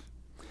of those.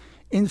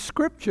 In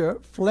Scripture,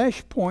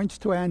 flesh points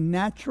to our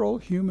natural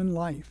human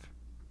life.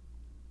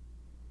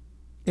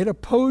 It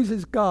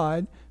opposes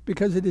God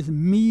because it is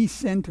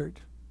me-centered.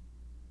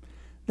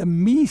 The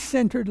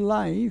me-centered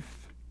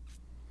life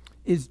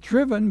is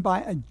driven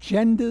by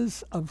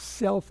agendas of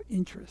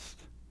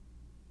self-interest.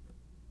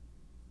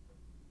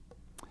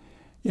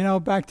 You know,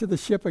 back to the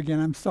ship again.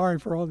 I'm sorry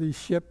for all these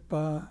ship.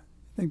 I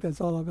think that's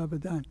all I've ever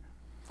done.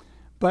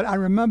 But I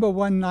remember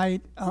one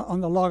night on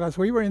the Logos,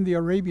 we were in the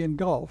Arabian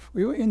Gulf.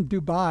 We were in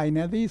Dubai.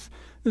 Now, this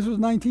was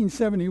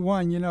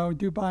 1971. You know,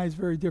 Dubai is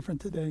very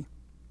different today.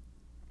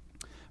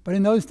 But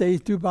in those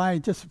days,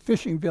 Dubai, just a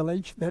fishing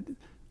village that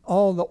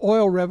all the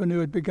oil revenue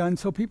had begun,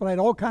 so people had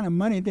all kind of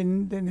money, they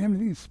didn't have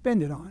anything to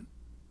spend it on.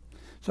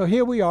 So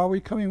here we are,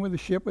 we're coming with a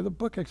ship with a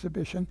book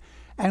exhibition,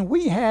 and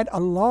we had a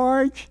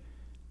large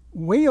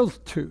whale's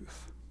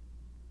tooth,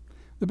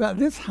 about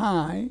this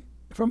high,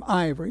 from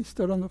ivory,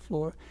 stood on the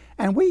floor,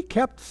 and we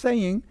kept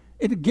saying,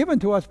 it had given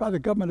to us by the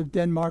government of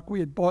Denmark. We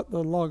had bought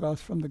the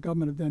Logos from the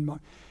government of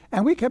Denmark,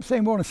 and we kept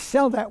saying we want to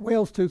sell that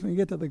whale's tooth when we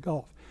get to the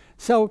Gulf.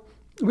 So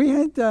we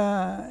had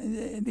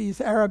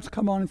these Arabs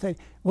come on and say,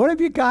 what have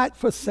you got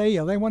for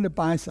sale? They wanted to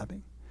buy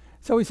something.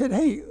 So we said,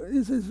 hey,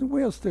 this is a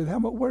whale's tooth.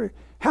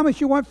 How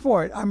much you want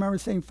for it? I remember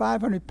saying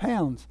 500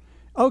 pounds.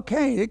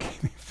 Okay, they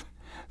gave me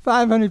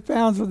 500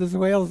 pounds for this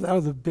whale. That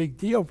was a big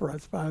deal for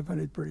us,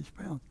 500 British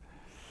pounds.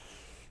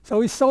 So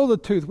we sold the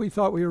tooth. We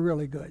thought we were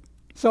really good.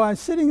 So I was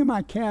sitting in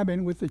my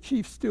cabin with the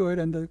chief steward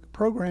and the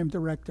program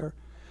director.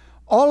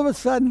 All of a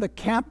sudden, the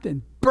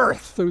captain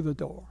burst through the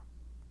door.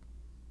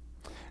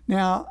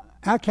 Now,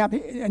 our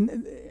captain,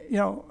 and you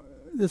know,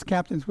 this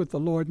captain's with the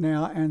Lord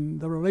now, and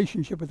the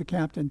relationship with the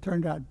captain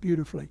turned out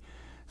beautifully.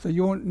 So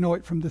you won't know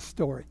it from this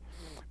story.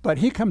 But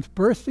he comes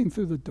bursting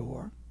through the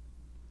door,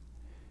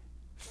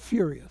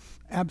 furious,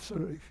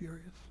 absolutely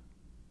furious.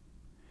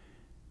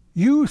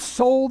 You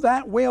sold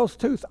that whale's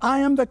tooth. I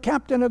am the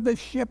captain of this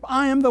ship.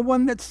 I am the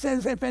one that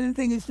says if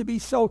anything is to be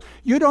sold.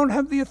 You don't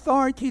have the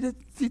authority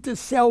to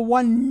sell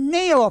one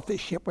nail off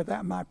this ship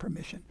without my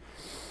permission.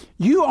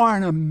 You are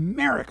an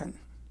American,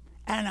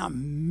 and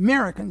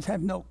Americans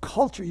have no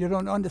culture. You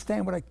don't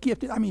understand what a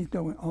gift is. I mean,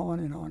 going on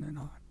and on and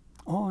on,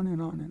 on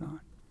and on and on.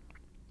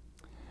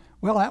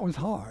 Well, that was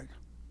hard.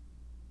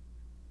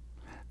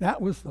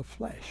 That was the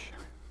flesh.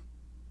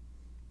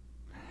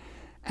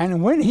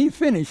 And when he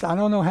finished, I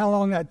don't know how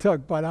long that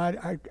took, but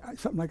I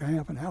something like a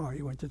half an hour,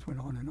 just went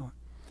on and on.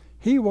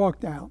 He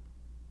walked out,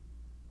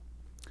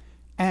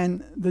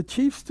 and the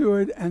chief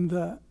steward and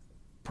the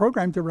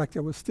program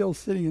director was still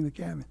sitting in the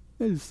cabin.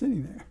 They were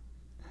sitting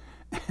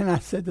there. And I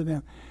said to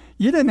them,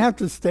 you didn't have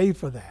to stay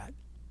for that.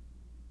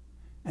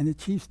 And the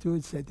chief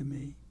steward said to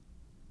me,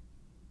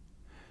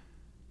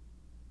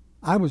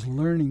 I was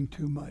learning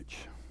too much.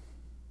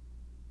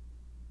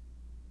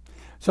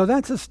 So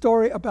that's a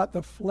story about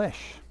the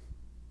flesh.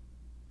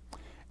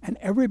 And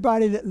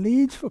everybody that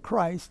leads for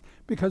Christ,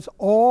 because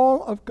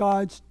all of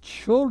God's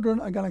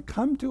children are going to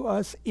come to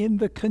us in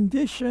the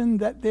condition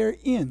that they're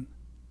in.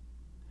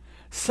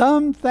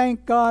 Some,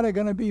 thank God, are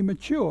going to be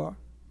mature,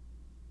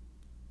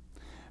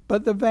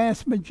 but the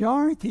vast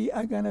majority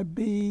are going to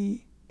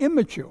be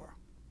immature.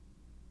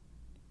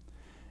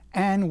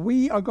 And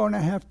we are going to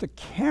have to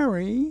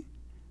carry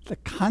the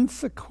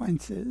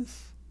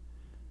consequences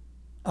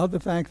of the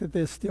fact that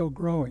they're still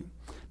growing.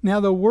 Now,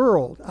 the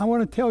world, I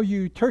want to tell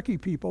you, Turkey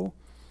people,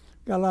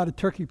 got a lot of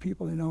Turkey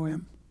people in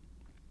OM.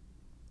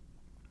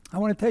 I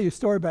want to tell you a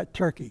story about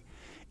Turkey.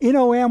 In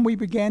OM, we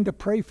began to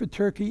pray for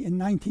Turkey in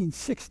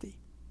 1960.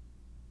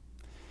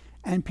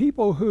 And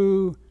people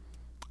who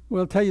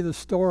will tell you the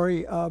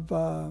story of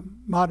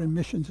modern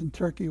missions in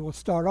Turkey will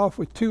start off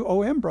with two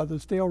OM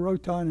brothers, Dale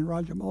Rotan and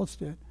Roger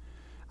Malstead.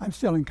 I'm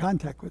still in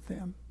contact with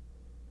them.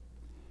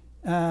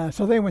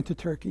 So they went to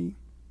Turkey.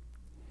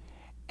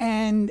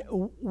 And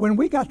when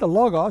we got the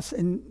Logos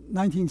in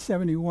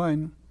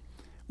 1971,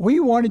 we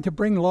wanted to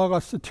bring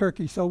Logos to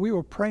Turkey, so we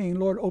were praying,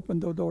 Lord, open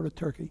the door to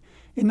Turkey.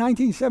 In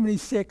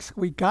 1976,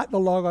 we got the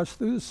Logos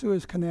through the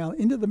Suez Canal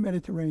into the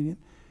Mediterranean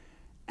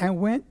and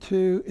went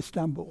to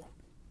Istanbul.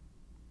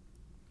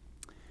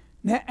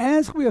 Now,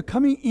 as we are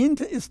coming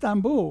into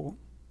Istanbul,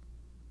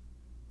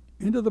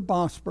 into the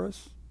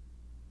Bosporus,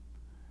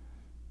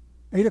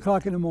 8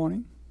 o'clock in the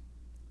morning,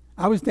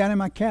 I was down in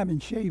my cabin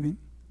shaving.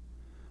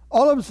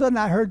 All of a sudden,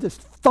 I heard this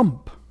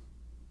thump.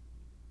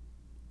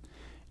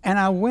 And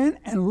I went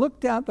and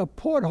looked out the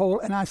porthole,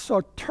 and I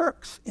saw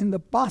Turks in the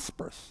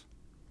Bosporus,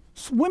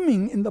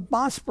 swimming in the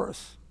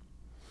Bosporus,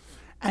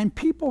 and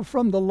people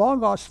from the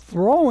Logos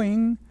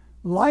throwing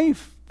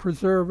life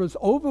preservers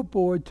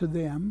overboard to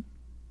them.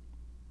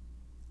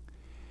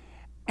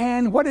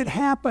 And what had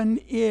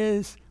happened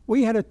is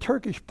we had a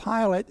Turkish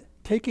pilot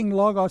taking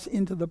Logos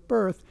into the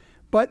berth,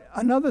 but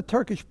another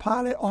Turkish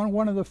pilot on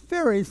one of the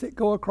ferries that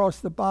go across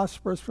the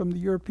Bosporus from the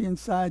European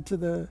side to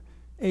the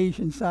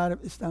Asian side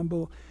of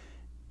Istanbul.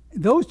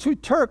 Those two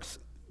Turks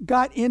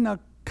got in a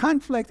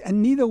conflict,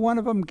 and neither one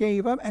of them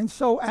gave up, and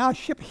so our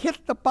ship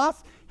hit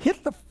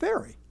the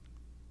ferry.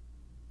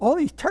 all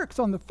these Turks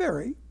on the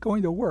ferry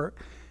going to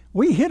work.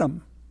 We hit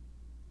them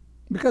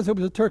because there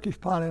was a Turkish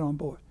pilot on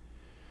board.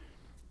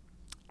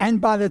 And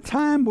by the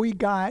time we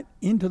got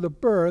into the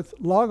berth,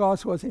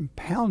 Lagos was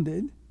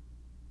impounded,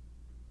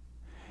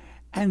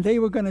 and they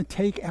were going to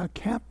take our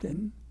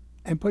captain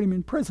and put him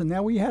in prison.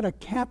 Now, we had a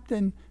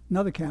captain,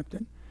 another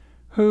captain,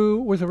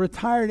 who was a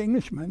retired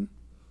Englishman,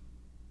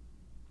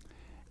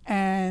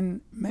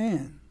 and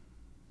man,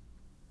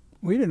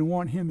 we didn't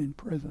want him in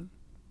prison.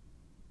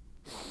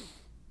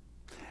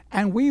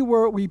 And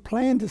we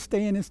planned to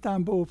stay in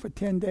Istanbul for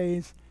 10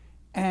 days,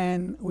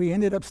 and we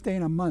ended up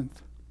staying a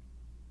month.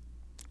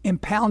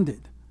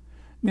 Impounded.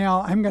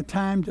 Now, I haven't got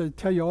time to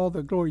tell you all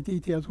the glory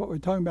details. What we're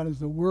talking about is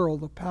the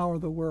world, the power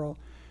of the world.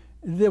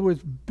 There was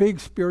big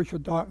spiritual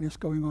darkness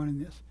going on in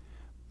this.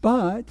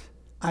 But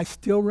I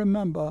still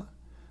remember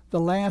the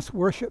last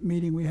worship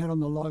meeting we had on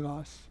the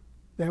Lagos.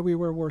 There we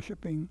were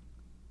worshiping,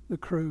 the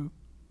crew.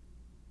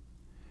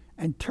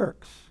 And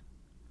Turks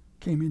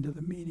came into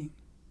the meeting.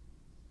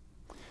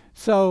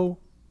 So,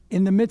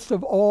 in the midst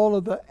of all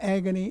of the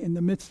agony, in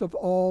the midst of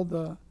all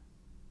the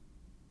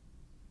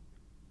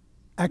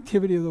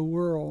activity of the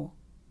world,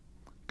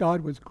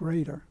 God was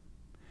greater.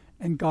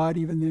 And God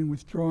even then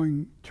was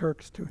drawing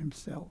Turks to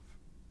himself.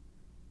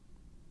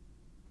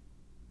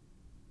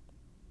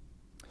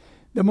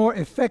 The more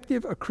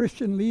effective a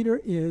Christian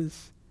leader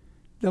is,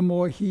 the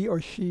more he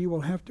or she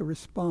will have to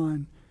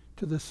respond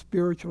to the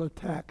spiritual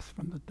attacks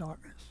from the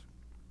darkness.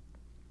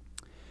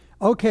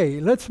 Okay,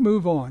 let's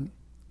move on.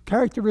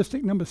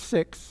 Characteristic number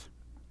 6,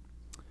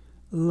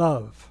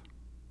 love.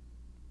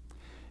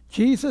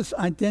 Jesus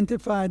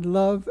identified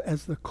love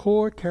as the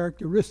core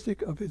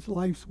characteristic of his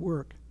life's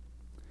work.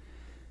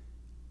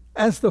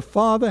 As the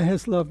Father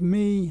has loved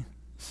me,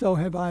 so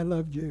have I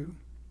loved you.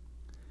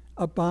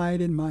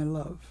 Abide in my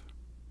love.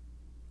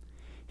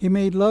 He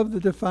made love the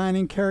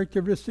defining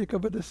characteristic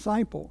of a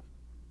disciple.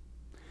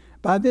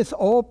 By this,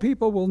 all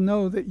people will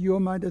know that you are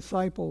my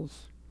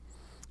disciples,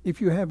 if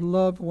you have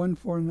love one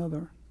for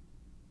another.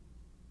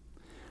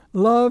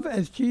 Love,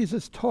 as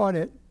Jesus taught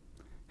it,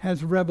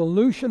 has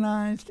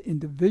revolutionized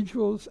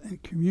individuals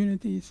and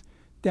communities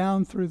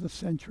down through the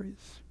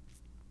centuries.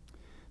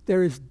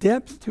 There is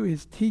depth to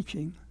his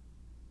teaching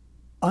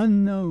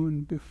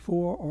unknown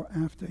before or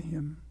after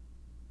him.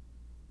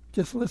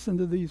 Just listen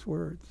to these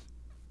words.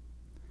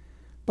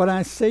 But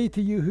I say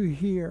to you who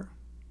hear,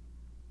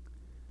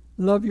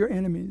 love your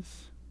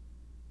enemies.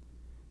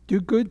 Do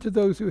good to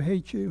those who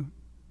hate you.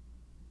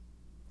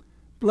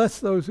 Bless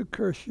those who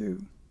curse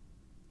you.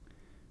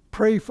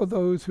 Pray for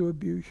those who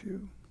abuse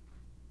you.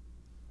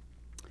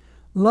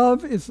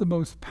 Love is the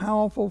most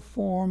powerful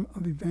form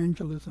of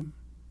evangelism.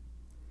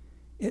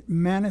 It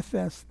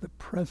manifests the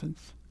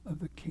presence of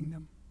the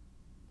kingdom.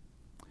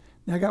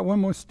 Now I got one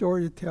more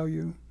story to tell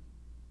you.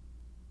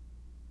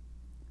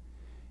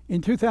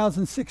 In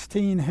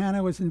 2016,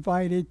 Hannah was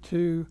invited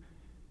to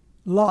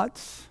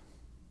Lodz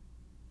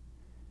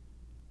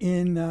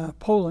in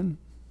Poland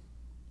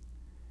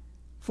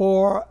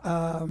for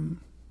a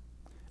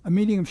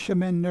meeting of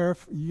Shemin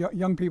Nerf,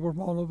 young people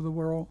from all over the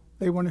world.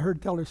 They wanted her to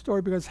tell her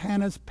story because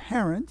Hannah's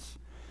parents,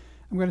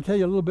 I'm going to tell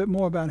you a little bit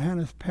more about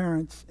Hannah's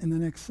parents in the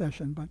next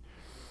session, but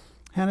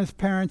Hannah's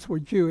parents were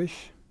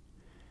Jewish,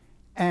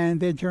 and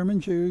they're German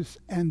Jews,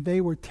 and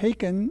they were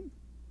taken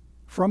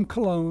from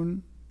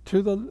Cologne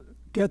to the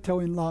ghetto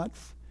in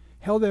Lodz,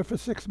 held there for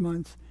 6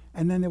 months,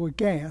 and then they were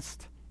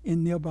gassed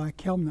in nearby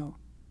Chelmno.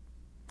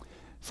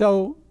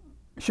 So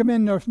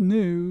Shemin Nerf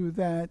knew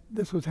that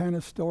this was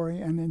Hannah's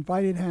story and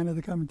invited Hannah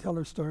to come and tell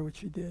her story, which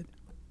she did.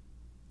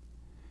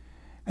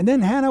 And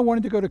then Hannah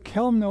wanted to go to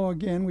Chelmno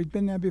again. We'd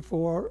been there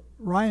before.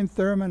 Ryan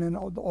Thurman and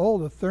all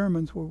the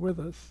Thurmans were with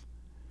us.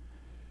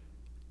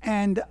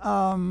 And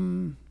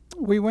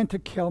we went to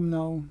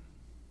Chelmno,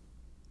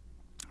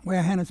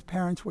 where Hannah's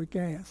parents were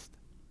gassed.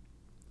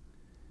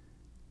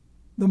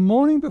 The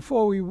morning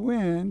before we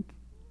went,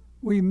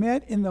 we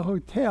met in the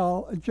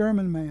hotel a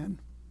German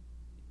man.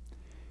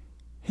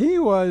 He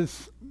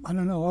was, I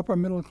don't know, upper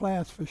middle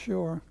class for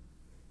sure.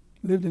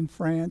 Lived in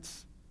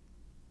France.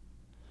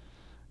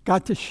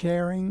 Got to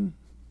sharing.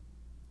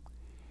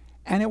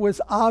 And it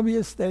was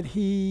obvious that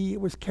he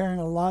was carrying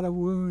a lot of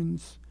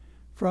wounds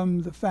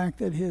from the fact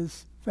that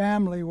his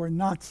family were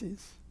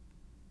Nazis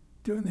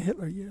during the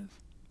Hitler years.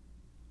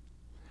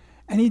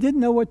 And he didn't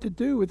know what to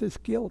do with his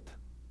guilt.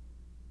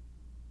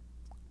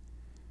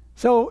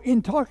 So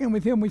in talking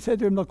with him, we said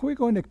to him, look, we're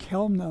going to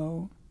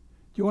Chelmno.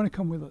 Do you want to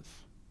come with us?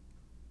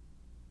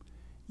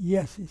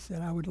 Yes, he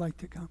said, I would like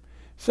to come.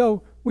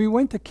 So we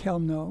went to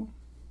Chelmno.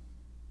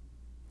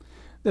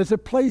 There's a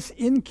place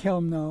in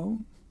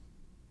Chelmno,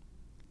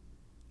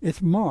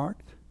 it's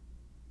marked,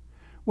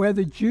 where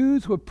the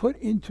Jews were put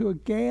into a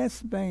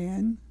gas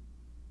van.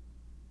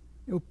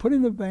 They were put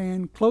in the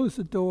van, closed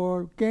the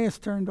door, gas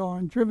turned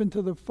on, driven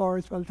to the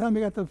forest. By the time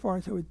they got to the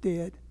forest, they were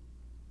dead.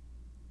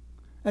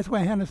 That's why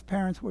Hannah's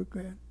parents were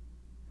dead.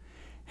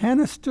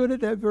 Hannah stood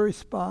at that very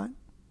spot.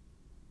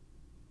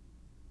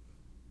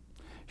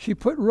 She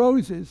put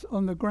roses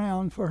on the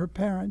ground for her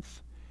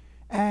parents,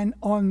 And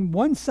on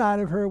one side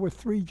of her were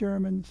 3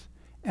 Germans,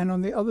 and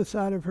on the other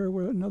side of her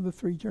were another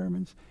 3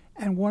 Germans.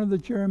 And one of the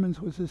Germans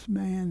was this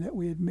man that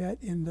we had met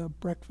in the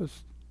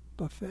breakfast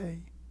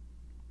buffet.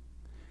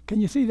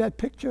 Can you see that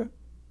picture?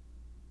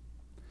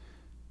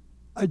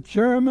 A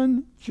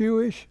German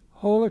Jewish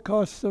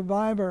Holocaust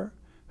survivor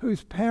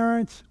whose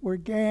parents were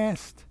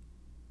gassed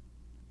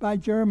by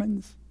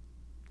Germans,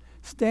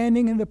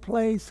 standing in the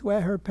place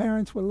where her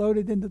parents were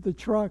loaded into the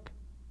truck,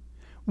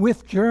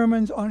 with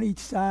Germans on each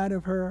side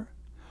of her,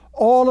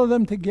 all of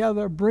them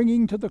together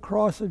bringing to the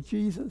cross of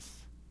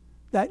Jesus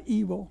that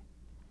evil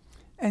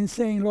and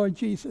saying, Lord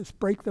Jesus,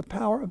 break the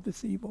power of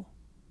this evil.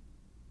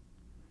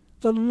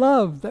 The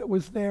love that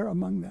was there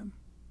among them.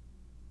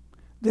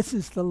 This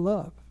is the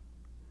love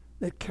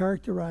that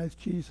characterized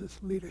Jesus'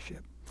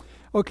 leadership.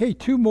 Okay,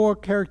 2 more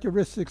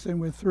characteristics and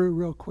we're through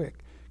real quick.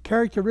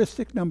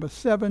 Characteristic number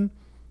 7,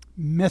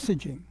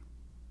 messaging.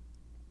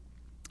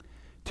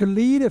 To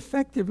lead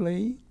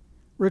effectively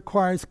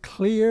requires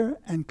clear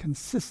and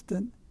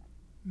consistent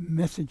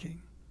messaging.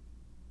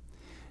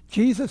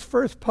 Jesus'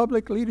 first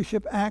public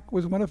leadership act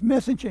was one of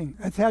messaging.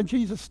 That's how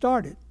Jesus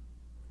started.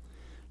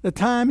 The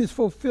time is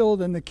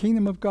fulfilled and the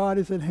kingdom of God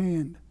is at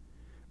hand.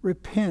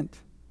 Repent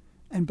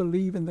and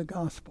believe in the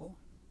gospel.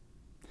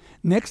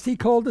 Next, he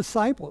called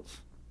disciples.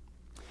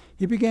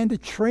 He began to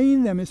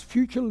train them as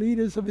future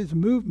leaders of his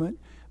movement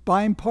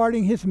by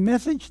imparting his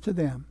message to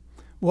them.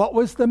 What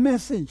was the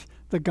message?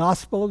 The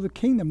gospel of the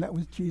kingdom. That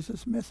was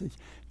Jesus' message.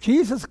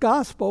 Jesus'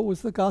 gospel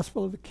was the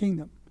gospel of the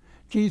kingdom.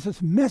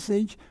 Jesus'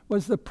 message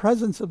was the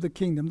presence of the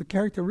kingdom, the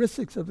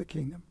characteristics of the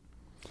kingdom.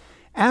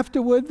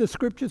 Afterward, the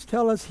scriptures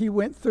tell us he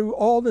went through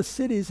all the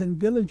cities and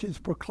villages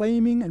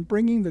proclaiming and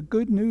bringing the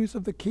good news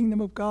of the kingdom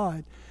of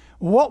God.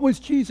 What was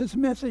Jesus'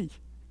 message?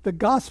 The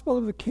gospel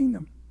of the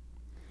kingdom.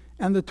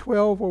 And the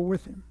 12 were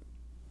with him.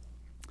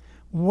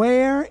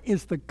 Where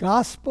is the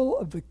gospel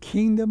of the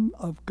kingdom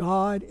of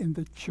God in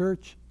the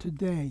church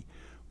today?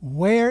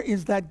 Where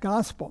is that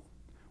gospel?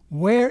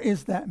 Where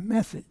is that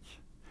message?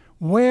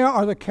 Where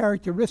are the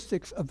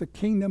characteristics of the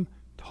kingdom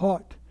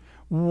taught?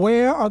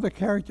 Where are the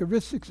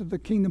characteristics of the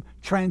kingdom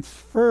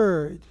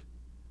transferred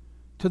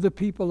to the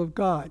people of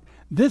God?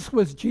 This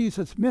was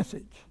Jesus'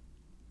 message,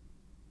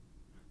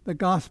 the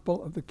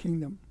gospel of the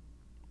kingdom.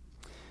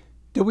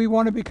 Do we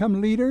want to become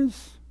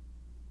leaders?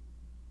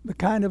 The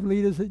kind of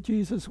leaders that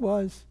Jesus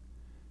was?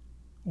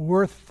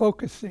 Worth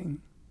focusing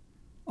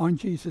on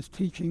Jesus'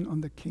 teaching on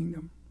the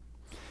kingdom.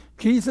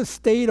 Jesus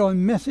stayed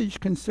on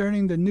message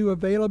concerning the new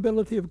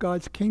availability of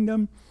God's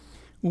kingdom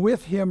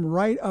with him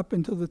right up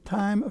until the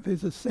time of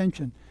his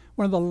ascension.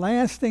 One of the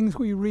last things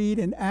we read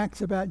in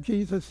Acts about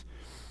Jesus,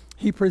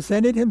 he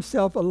presented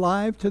himself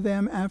alive to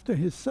them after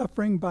his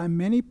suffering by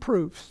many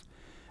proofs,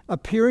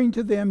 appearing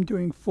to them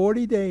during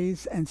 40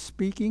 days and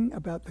speaking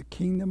about the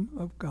kingdom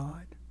of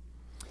God.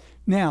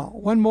 Now,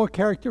 one more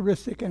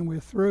characteristic and we're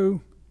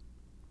through.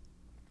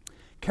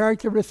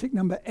 Characteristic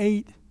number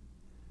 8,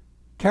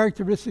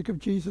 characteristic of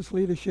Jesus'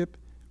 leadership,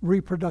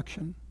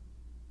 reproduction.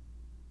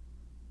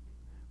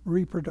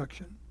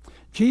 Reproduction.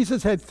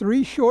 Jesus had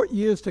 3 short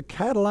years to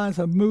catalyze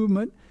a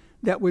movement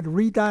that would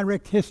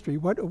redirect history.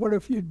 What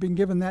if you'd been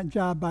given that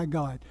job by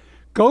God?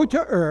 Go to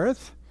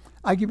earth.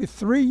 I give you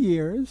 3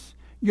 years.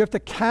 You have to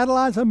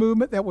catalyze a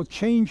movement that will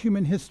change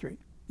human history.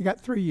 You got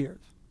 3 years.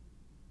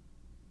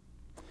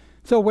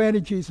 So where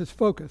did Jesus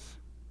focus?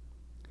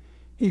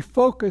 He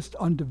focused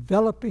on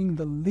developing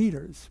the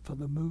leaders for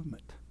the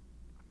movement.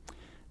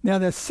 Now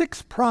there's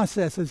 6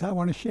 processes I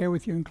want to share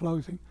with you in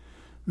closing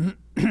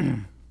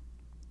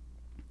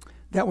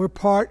that were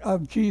part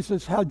of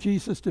Jesus, how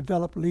Jesus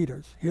developed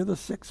leaders. Here are the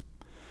 6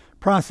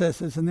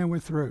 processes and then we're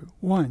through.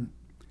 1,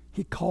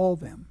 he called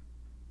them.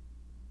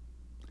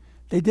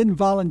 They didn't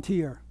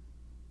volunteer.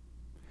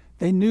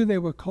 They knew they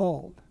were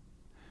called.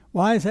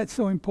 Why is that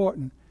so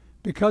important?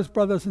 Because,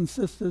 brothers and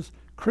sisters,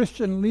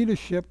 Christian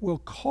leadership will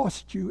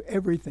cost you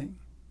everything.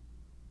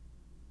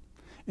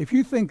 If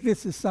you think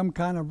this is some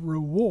kind of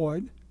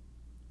reward,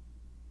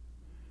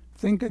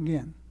 think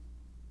again.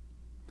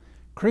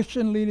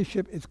 Christian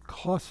leadership is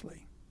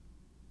costly.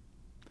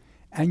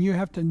 And you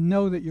have to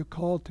know that you're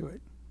called to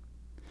it.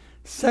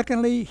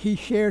 Secondly, he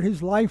shared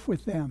his life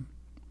with them.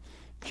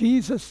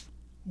 Jesus'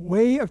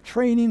 way of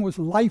training was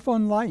life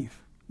on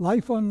life,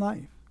 life on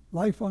life,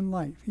 life on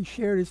life. He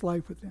shared his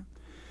life with them.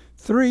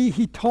 3,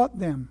 he taught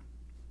them.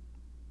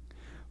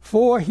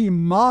 4, he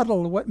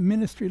modeled what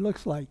ministry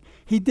looks like.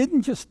 He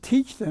didn't just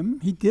teach them,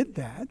 he did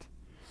that.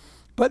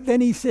 But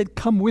then he said,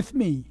 come with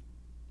me.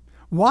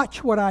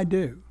 Watch what I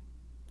do.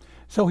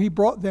 So he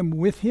brought them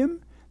with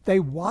him. They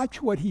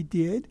watched what he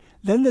did.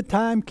 Then the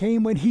time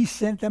came when he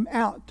sent them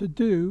out to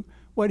do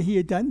what he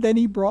had done. Then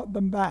he brought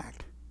them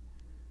back.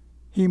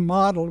 He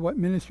modeled what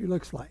ministry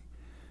looks like.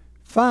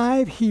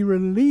 5, he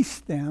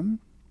released them.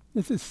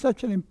 This is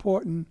such an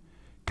important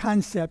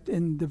concept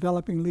in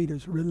developing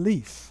leaders,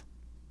 release.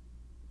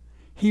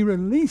 He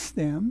released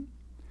them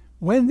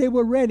when they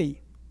were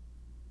ready.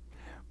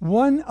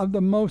 One of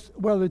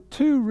the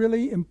 2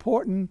 really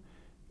important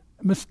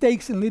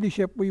mistakes in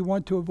leadership we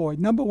want to avoid.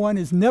 Number 1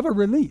 is never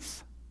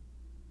release.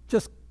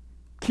 just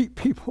keep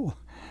people,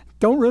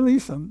 don't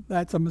release them.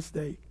 That's a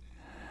mistake.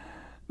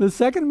 The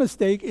second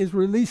mistake is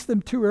release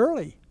them too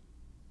early.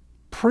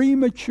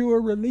 Premature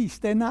release.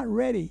 They're not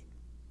ready.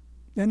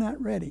 They're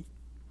not ready.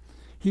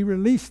 He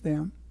released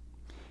them.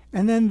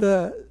 And then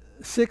the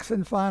sixth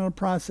and final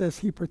process,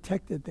 he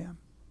protected them.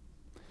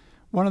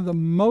 One of the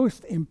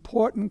most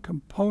important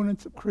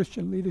components of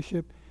Christian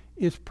leadership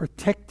is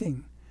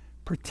protecting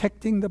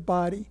the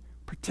body,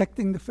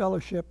 protecting the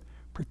fellowship,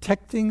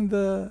 protecting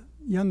the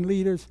young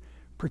leaders,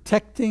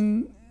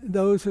 protecting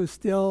those who are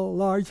still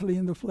largely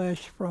in the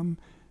flesh from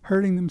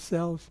hurting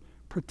themselves,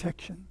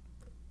 protection.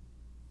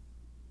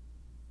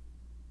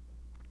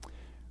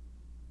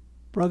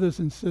 Brothers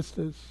and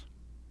sisters,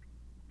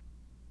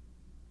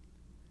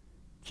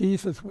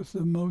 Jesus was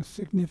the most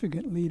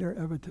significant leader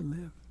ever to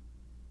live.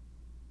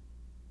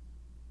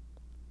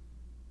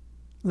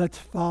 Let's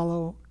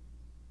follow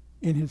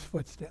in his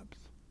footsteps.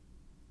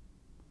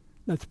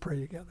 Let's pray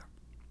together.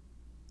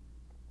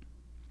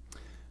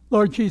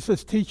 Lord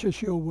Jesus, teach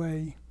us your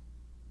way.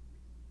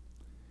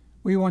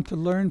 We want to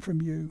learn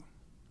from you.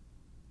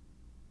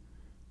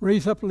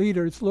 Raise up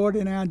leaders. Lord,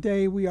 in our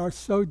day we are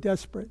so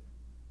desperate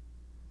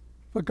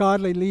for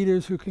godly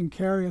leaders who can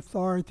carry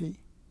authority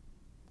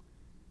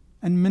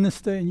and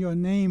minister in your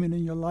name and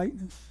in your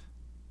likeness.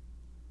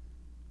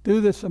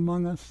 Do this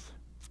among us.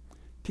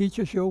 Teach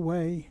us your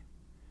way.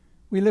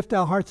 We lift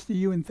our hearts to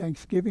you in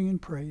thanksgiving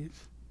and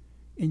praise.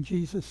 In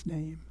Jesus'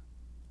 name,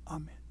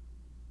 amen.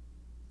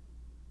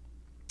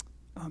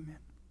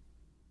 Amen.